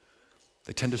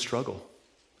 they tend to struggle.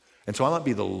 And so I might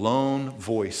be the lone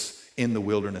voice in the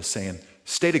wilderness saying,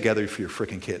 stay together for your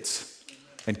freaking kids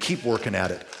and keep working at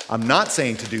it. I'm not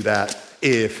saying to do that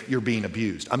if you're being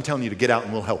abused. I'm telling you to get out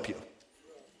and we'll help you.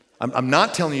 I'm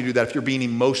not telling you to do that if you're being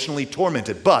emotionally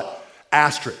tormented. But,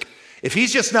 asterisk, if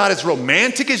he's just not as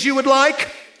romantic as you would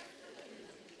like,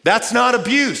 that's not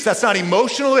abuse. That's not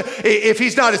emotional. If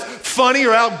he's not as funny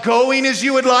or outgoing as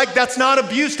you would like, that's not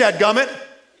abuse, dadgummit.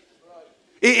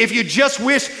 If you just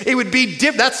wish it would be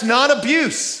that's not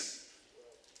abuse.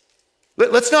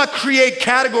 Let's not create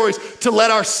categories to let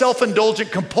our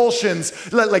self-indulgent compulsions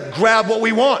grab what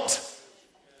we want.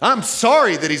 I'm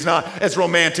sorry that he's not as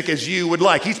romantic as you would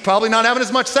like. He's probably not having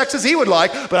as much sex as he would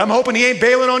like, but I'm hoping he ain't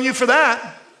bailing on you for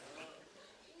that.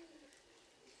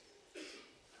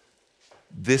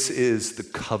 This is the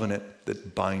covenant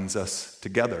that binds us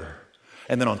together.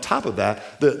 And then on top of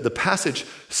that, the passage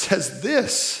says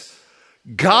this: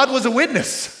 God was a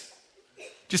witness. Do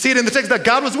you see it in the text? That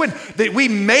God was a witness. That we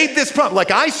made this promise. Like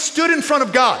I stood in front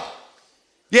of God.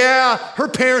 Yeah, her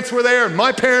parents were there and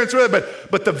my parents were there,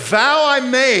 but the vow I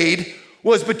made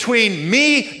was between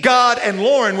me, God, and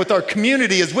Lauren with our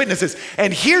community as witnesses.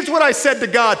 And here's what I said to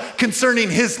God concerning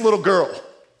his little girl.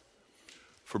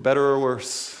 For better or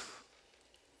worse,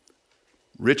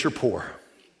 rich or poor,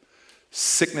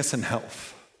 sickness and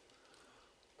health,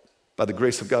 by the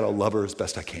grace of God, I'll love her as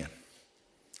best I can.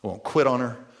 I won't quit on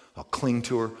her. I'll cling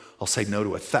to her. I'll say no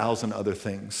to 1,000 other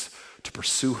things to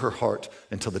pursue her heart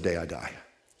until the day I die.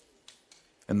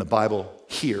 In the Bible,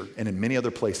 here and in many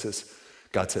other places,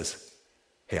 God says,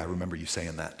 hey, I remember you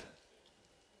saying that.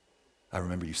 I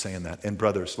remember you saying that. And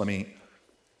brothers,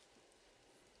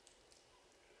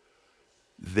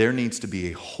 there needs to be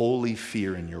a holy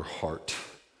fear in your heart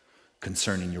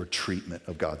concerning your treatment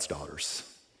of God's daughters.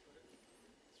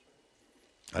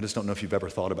 I just don't know if you've ever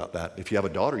thought about that. If you have a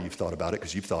daughter, you've thought about it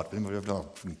because you've thought,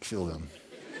 kill them.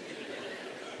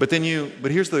 But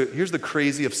here's the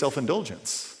crazy of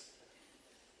self-indulgence.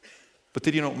 But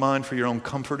then you don't mind for your own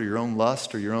comfort or your own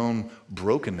lust or your own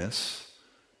brokenness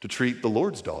to treat the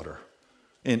Lord's daughter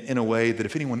in a way that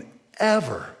if anyone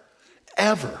ever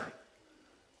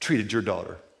treated your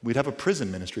daughter, we'd have a prison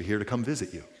ministry here to come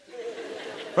visit you.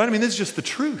 Right? I mean, this is just the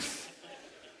truth.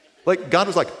 Like God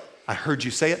was like, I heard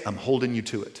you say it, I'm holding you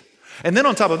to it. And then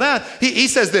on top of that, he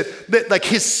says that like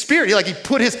his spirit, he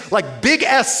put his like big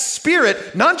S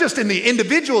spirit, not just in the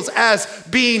individuals as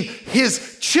being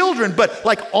his children, but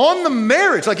like on the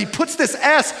marriage. Like he puts this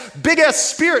big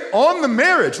S spirit on the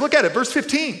marriage. Look at it, verse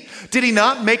 15. Did he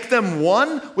not make them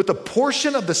one with a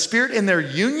portion of the spirit in their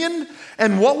union?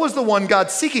 And what was the one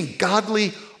God seeking?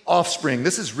 Godly offspring.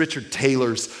 This is Richard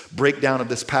Taylor's breakdown of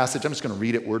this passage. I'm just going to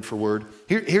read it word for word.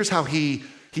 Here's how he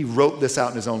wrote this out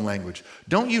in his own language.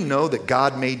 Don't you know that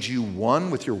God made you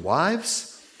one with your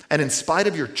wives? And in spite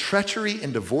of your treachery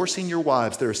in divorcing your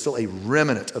wives, there is still a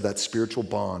remnant of that spiritual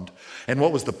bond. And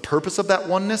what was the purpose of that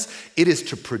oneness? It is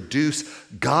to produce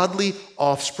godly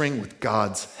offspring with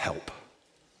God's help.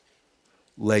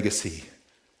 Legacy,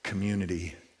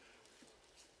 community,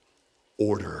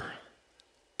 order,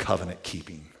 covenant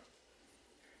keeping.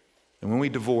 And when we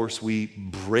divorce, we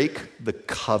break the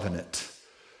covenant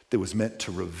that was meant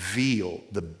to reveal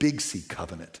the big C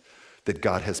covenant that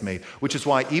God has made, which is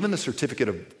why even the certificate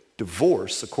of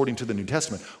divorce, according to the New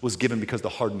Testament, was given because of the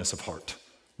hardness of heart,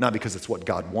 not because it's what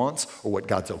God wants or what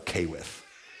God's okay with.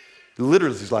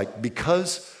 Literally, it's like,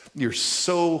 because you're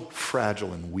so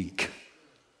fragile and weak,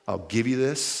 I'll give you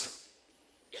this,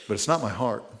 but it's not my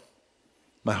heart.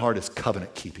 My heart is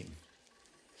covenant keeping.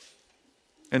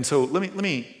 And so let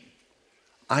me,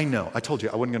 I know, I told you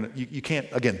I wasn't gonna, you can't,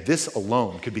 again, this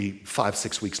alone could be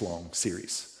 5-6 weeks long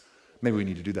series. Maybe we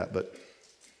need to do that, but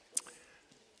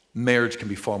marriage can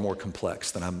be far more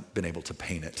complex than I've been able to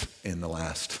paint it in the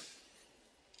last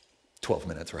 12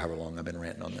 minutes or however long I've been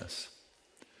ranting on this.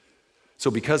 So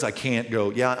because I can't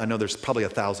go, yeah, I know there's probably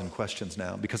 1,000 questions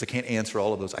now, because I can't answer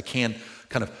all of those, I can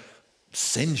kind of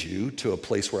send you to a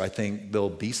place where I think there'll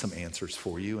be some answers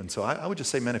for you. And so I would just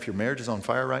say, man, if your marriage is on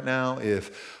fire right now,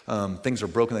 if things are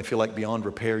broken, they feel like beyond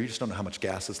repair, you just don't know how much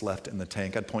gas is left in the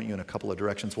tank, I'd point you in a couple of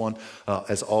directions. One,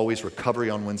 as always, recovery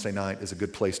on Wednesday night is a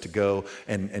good place to go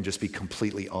and just be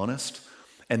completely honest.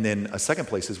 And then a second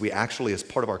place is we actually, as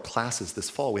part of our classes this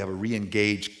fall, we have a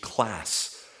re-engage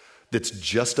class that's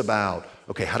just about,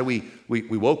 okay, how do we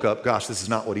woke up, gosh, this is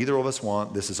not what either of us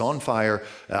want, this is on fire,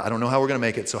 I don't know how we're gonna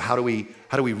make it, so how do we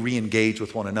re-engage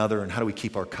with one another, and how do we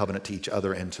keep our covenant to each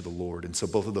other and to the Lord? And so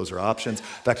both of those are options. In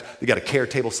fact, we got a care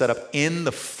table set up in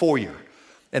the foyer.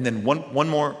 And then one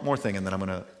more thing, and then I'm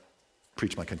gonna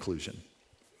preach my conclusion.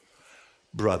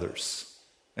 Brothers,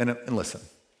 and listen,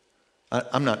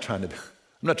 I'm not trying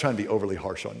to be overly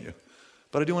harsh on you,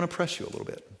 but I do wanna press you a little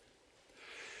bit.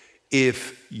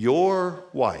 If your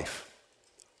wife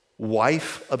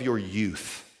of your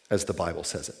youth, as the Bible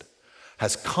says it,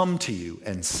 has come to you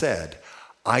and said,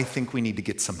 I think we need to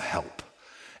get some help,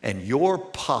 and your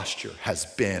posture has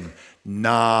been,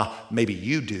 nah, maybe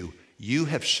you do, you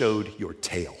have showed your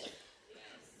tail.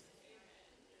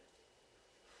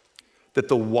 That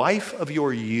the wife of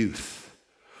your youth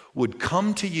would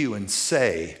come to you and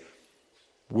say,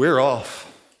 we're off.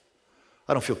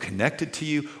 I don't feel connected to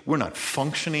you. We're not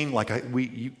functioning like I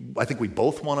think we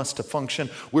both want us to function.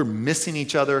 We're missing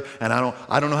each other, and I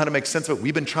don't know how to make sense of it.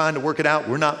 We've been trying to work it out.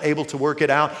 We're not able to work it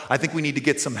out. I think we need to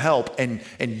get some help. And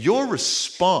your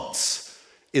response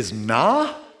is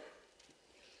nah.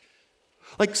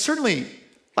 Like certainly,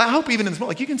 I hope even in this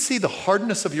moment, like you can see the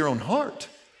hardness of your own heart.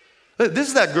 This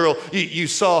is that girl you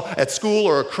saw at school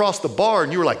or across the bar,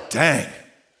 and you were like, dang.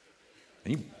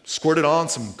 And you squirted on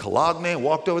some Cologne,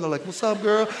 walked over there like, what's up,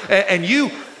 girl? And you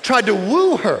tried to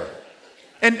woo her.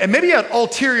 And maybe you had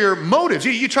ulterior motives.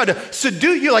 You tried to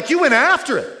seduce you, like you went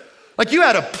after it. Like you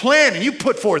had a plan and you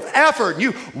put forth effort and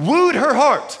you wooed her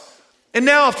heart. And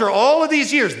now after all of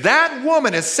these years, that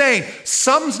woman is saying,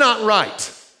 something's not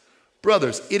right.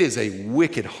 Brothers, it is a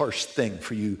wicked, harsh thing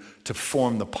for you to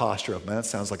form the posture of, man, that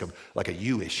sounds like a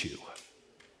you issue.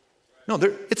 No,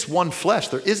 it's one flesh.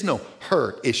 There is no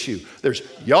her issue. There's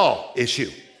y'all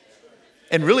issue.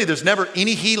 And really, there's never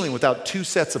any healing without two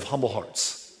sets of humble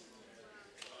hearts.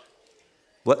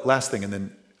 Last thing, and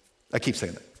then I keep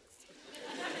saying it.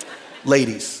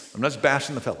 Ladies, I'm not just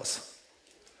bashing the fellas.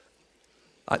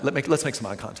 Let's make some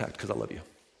eye contact because I love you.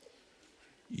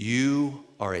 You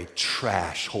are a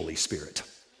trash Holy Spirit.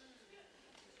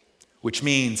 Which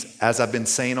means, as I've been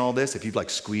saying all this, if you've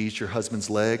like squeezed your husband's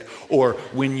leg, or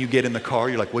when you get in the car,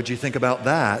 you're like, what'd you think about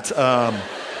that?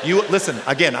 You listen,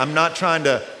 again, I'm not trying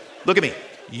to, look at me.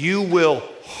 You will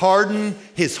harden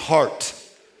his heart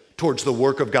towards the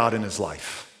work of God in his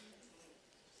life.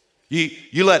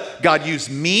 You let God use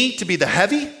me to be the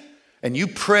heavy, and you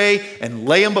pray and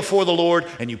lay him before the Lord,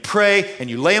 and you pray and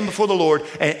you lay him before the Lord,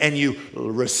 and you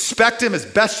respect him as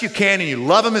best you can, and you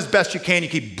love him as best you can. You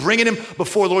keep bringing him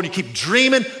before the Lord. You keep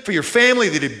dreaming for your family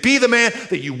that he'd be the man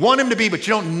that you want him to be, but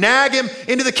you don't nag him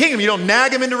into the kingdom. You don't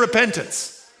nag him into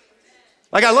repentance.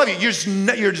 Like, I love you.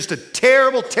 You're just a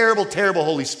terrible, terrible, terrible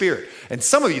Holy Spirit. And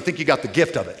some of you think you got the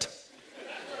gift of it.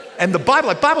 And the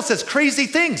Bible says crazy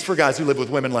things for guys who live with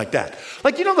women like that.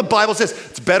 Like, you know, the Bible says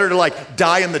it's better to like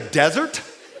die in the desert.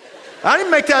 I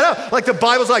didn't make that up. Like the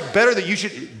Bible's like better that you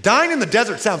should, dying in the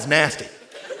desert sounds nasty.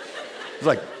 It's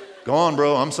like, go on,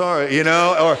 bro, I'm sorry, you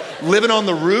know, or living on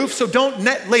the roof. So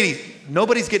lady,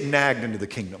 nobody's getting nagged into the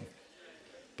kingdom.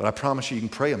 But I promise you can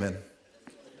pray them in.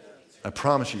 I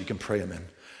promise you can pray them in.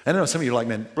 And I know some of you are like,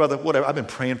 man, brother, whatever, I've been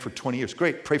praying for 20 years.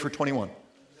 Great, pray for 21.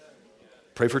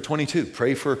 Pray for 22,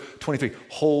 pray for 23.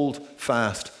 Hold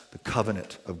fast the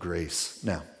covenant of grace.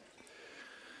 Now,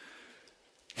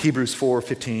 Hebrews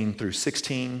 4:15 through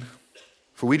 16.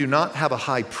 For we do not have a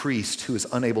high priest who is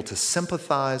unable to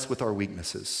sympathize with our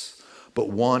weaknesses, but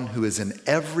one who is in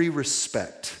every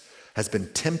respect has been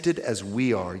tempted as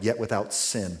we are, yet without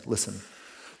sin. Listen,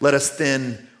 let us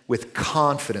then with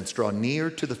confidence draw near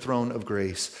to the throne of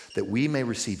grace that we may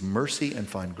receive mercy and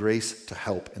find grace to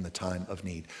help in the time of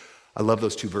need. I love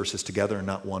those two verses together and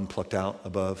not one plucked out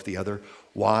above the other.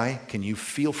 Why? Can you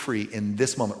feel free in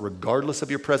this moment, regardless of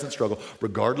your present struggle,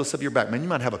 regardless of your back? Man, you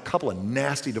might have a couple of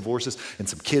nasty divorces and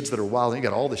some kids that are wild, and you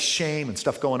got all this shame and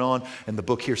stuff going on, and the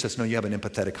book here says, no, you have an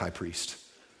empathetic high priest.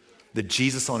 That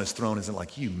Jesus on his throne isn't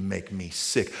like, you make me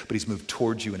sick, but he's moved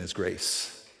towards you in his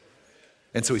grace.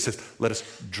 And so he says, let us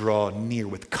draw near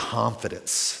with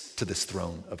confidence to this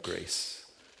throne of grace.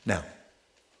 Now,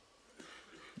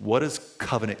 what does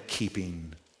covenant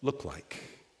keeping look like?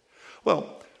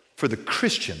 Well, for the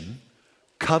Christian,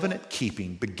 covenant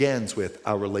keeping begins with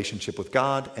our relationship with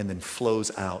God and then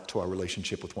flows out to our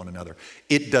relationship with one another.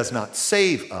 It does not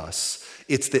save us.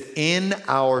 It's that in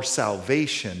our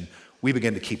salvation, we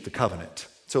begin to keep the covenant.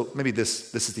 So maybe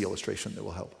this is the illustration that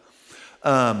will help.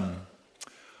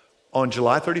 On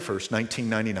July 31st,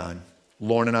 1999,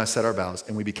 Lauren and I said our vows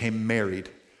and we became married.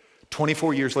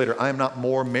 24 years later, I am not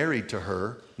more married to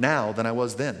her now than I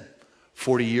was then.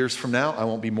 40 years from now, I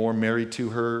won't be more married to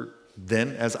her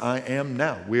then as I am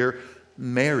now. We're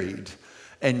married.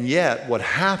 And yet, what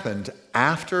happened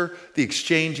after the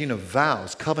exchanging of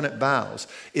vows, covenant vows,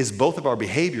 is both of our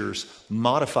behaviors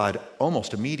modified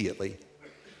almost immediately.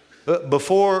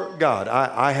 Before God,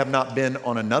 I have not been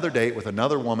on another date with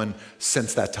another woman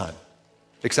since that time,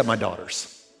 except my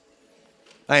daughters.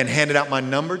 I hadn't handed out my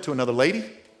number to another lady.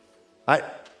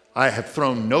 I have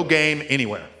thrown no game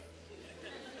anywhere.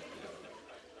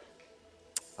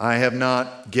 I have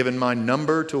not given my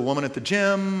number to a woman at the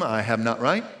gym. I have not,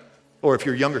 right? Or if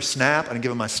you're younger, snap. I didn't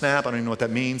give them my snap. I don't even know what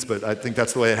that means, but I think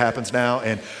that's the way it happens now.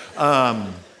 And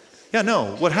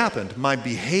what happened? My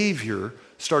behavior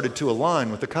started to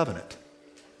align with the covenant.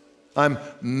 I'm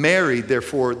married,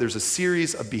 therefore there's a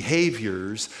series of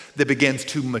behaviors that begins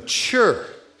to mature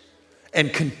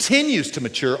and continues to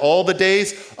mature all the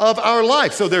days of our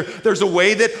life. So there's a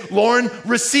way that Lauren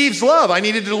receives love. I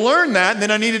needed to learn that, and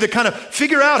then I needed to kind of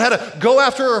figure out how to go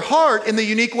after her heart in the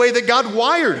unique way that God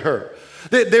wired her.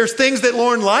 There's things that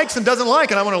Lauren likes and doesn't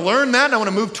like, and I want to learn that, and I want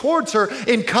to move towards her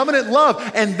in covenant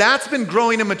love. And that's been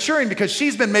growing and maturing because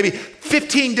she's been maybe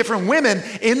 15 different women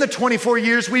in the 24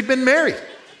 years we've been married.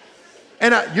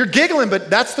 And you're giggling, but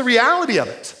that's the reality of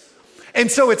it. And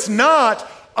so it's not,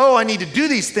 oh, I need to do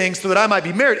these things so that I might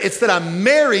be married. It's that I'm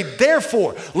married,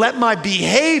 therefore, let my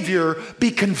behavior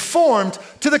be conformed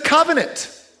to the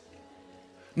covenant.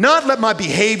 Not let my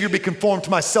behavior be conformed to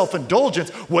my self-indulgence,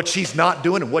 what she's not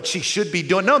doing and what she should be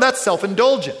doing. No, that's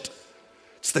self-indulgent.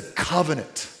 It's the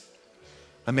covenant.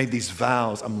 I made these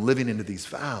vows. I'm living into these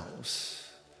vows.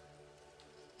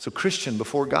 So Christian,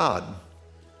 before God,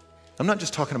 I'm not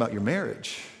just talking about your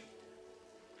marriage.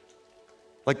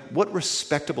 Like, what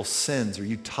respectable sins are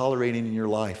you tolerating in your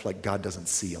life like God doesn't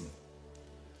see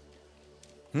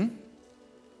them?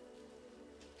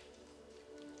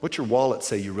 What's your wallet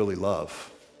say you really love?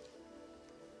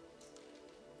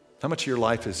 How much of your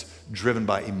life is driven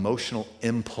by emotional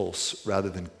impulse rather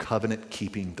than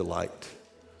covenant-keeping delight?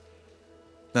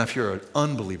 Now, if you're an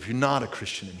unbeliever, if you're not a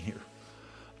Christian in here,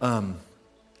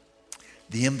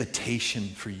 the invitation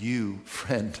for you,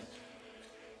 friend,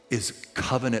 is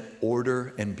covenant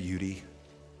order and beauty.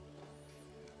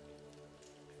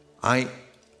 I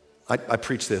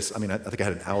preached this. I think I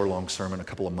had an hour-long sermon a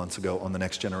couple of months ago on the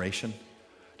next generation.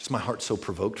 Just my heart so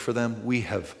provoked for them. We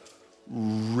have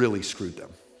really screwed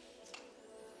them.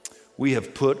 We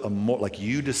have put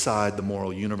you decide the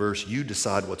moral universe, you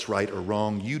decide what's right or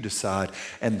wrong, you decide,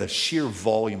 and the sheer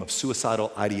volume of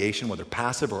suicidal ideation, whether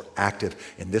passive or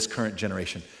active, in this current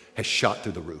generation has shot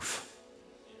through the roof.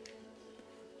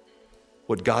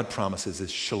 What God promises is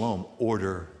shalom,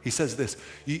 order. He says this,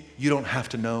 you don't have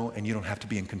to know and you don't have to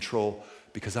be in control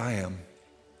because I am.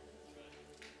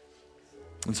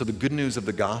 And so the good news of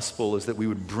the gospel is that we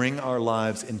would bring our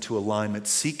lives into alignment,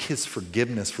 seek his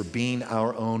forgiveness for being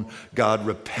our own God,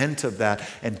 repent of that,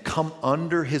 and come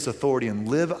under his authority and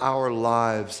live our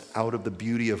lives out of the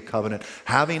beauty of covenant,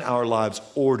 having our lives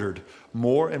ordered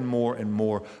more and more and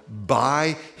more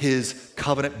by his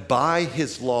covenant, by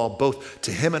his law, both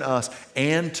to him and us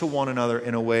and to one another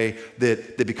in a way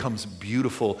that becomes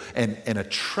beautiful and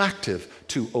attractive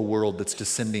to a world that's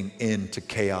descending into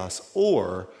chaos,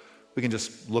 or we can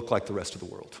just look like the rest of the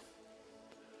world.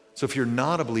 So if you're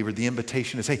not a believer, the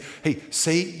invitation is, hey,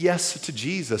 say yes to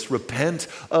Jesus. Repent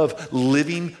of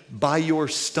living by your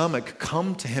stomach.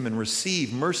 Come to him and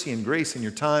receive mercy and grace in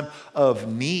your time of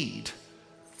need.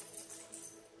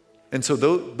 And so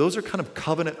those are kind of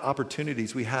covenant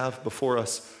opportunities we have before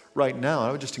us right now.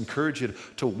 I would just encourage you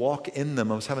to walk in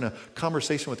them. I was having a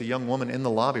conversation with a young woman in the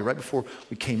lobby right before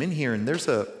we came in here, and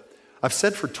I've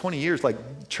said for 20 years, like,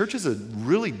 church is a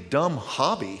really dumb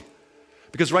hobby.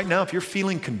 Because right now, if you're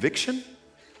feeling conviction,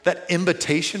 that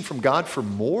invitation from God for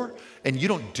more, and you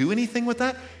don't do anything with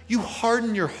that, you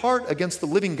harden your heart against the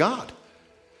living God.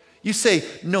 You say,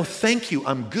 no, thank you,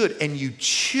 I'm good, and you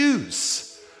choose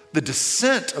the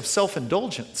descent of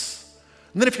self-indulgence.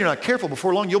 And then if you're not careful,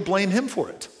 before long, you'll blame him for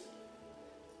it.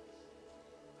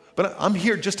 But I'm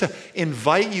here just to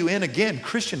invite you in again,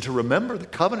 Christian, to remember the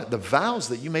covenant, the vows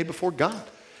that you made before God.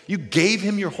 You gave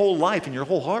him your whole life and your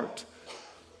whole heart.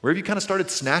 Where have you kind of started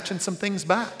snatching some things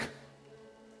back?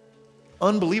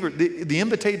 Unbeliever, the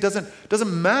invitation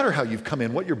doesn't matter how you've come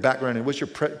in, what your background and what your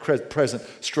present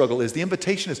struggle is. The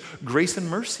invitation is grace and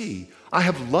mercy. I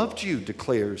have loved you,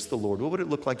 declares the Lord. What would it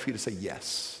look like for you to say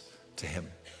yes to him?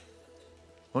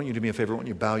 I want you to do me a favor. I want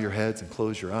you to bow your heads and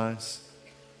close your eyes.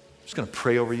 I'm just going to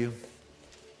pray over you.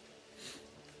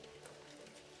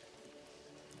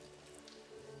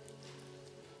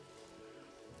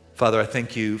 Father, I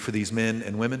thank you for these men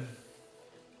and women.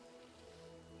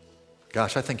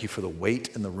 Gosh, I thank you for the weight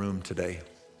in the room today.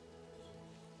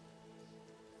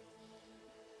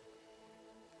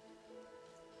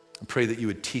 I pray that you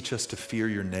would teach us to fear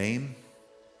your name.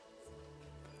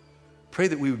 Pray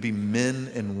that we would be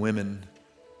men and women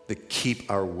that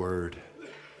keep our word,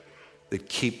 that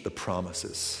keep the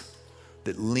promises,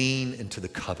 that lean into the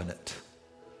covenant,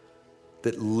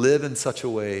 that live in such a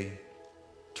way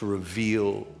to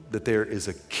reveal that there is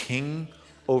a king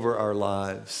over our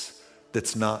lives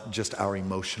that's not just our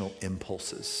emotional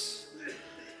impulses.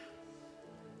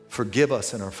 Forgive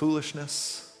us in our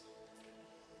foolishness.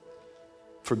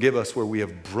 Forgive us where we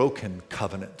have broken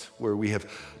covenant, where we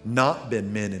have not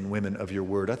been men and women of your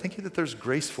word. I thank you that there's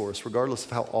grace for us, regardless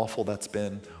of how awful that's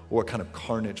been or what kind of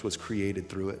carnage was created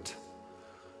through it.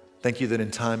 Thank you that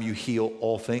in time you heal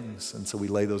all things, and so we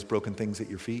lay those broken things at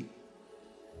your feet.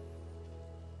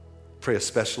 Pray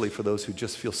especially for those who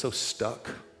just feel so stuck.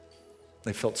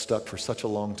 They felt stuck for such a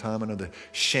long time under the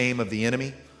shame of the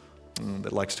enemy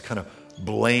that likes to kind of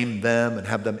blame them and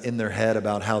have them in their head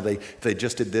about how they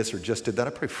just did this or just did that.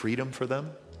 I pray freedom for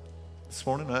them this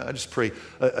morning. I just pray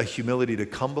a humility to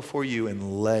come before you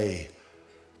and lay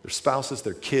their spouses,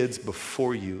 their kids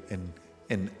before you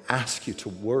and ask you to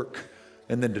work,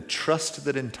 and then to trust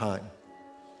that in time,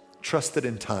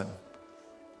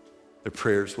 their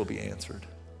prayers will be answered.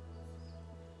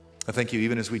 I thank you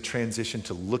even as we transition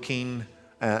to looking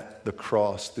at the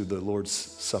cross through the Lord's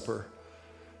Supper.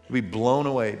 Be blown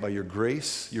away by your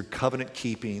grace, your covenant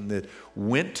keeping that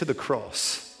went to the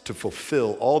cross to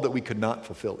fulfill all that we could not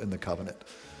fulfill in the covenant.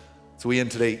 So we end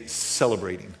today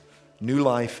celebrating new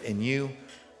life in you,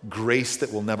 grace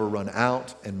that will never run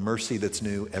out, and mercy that's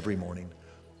new every morning.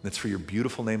 And it's for your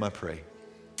beautiful name I pray.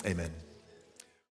 Amen.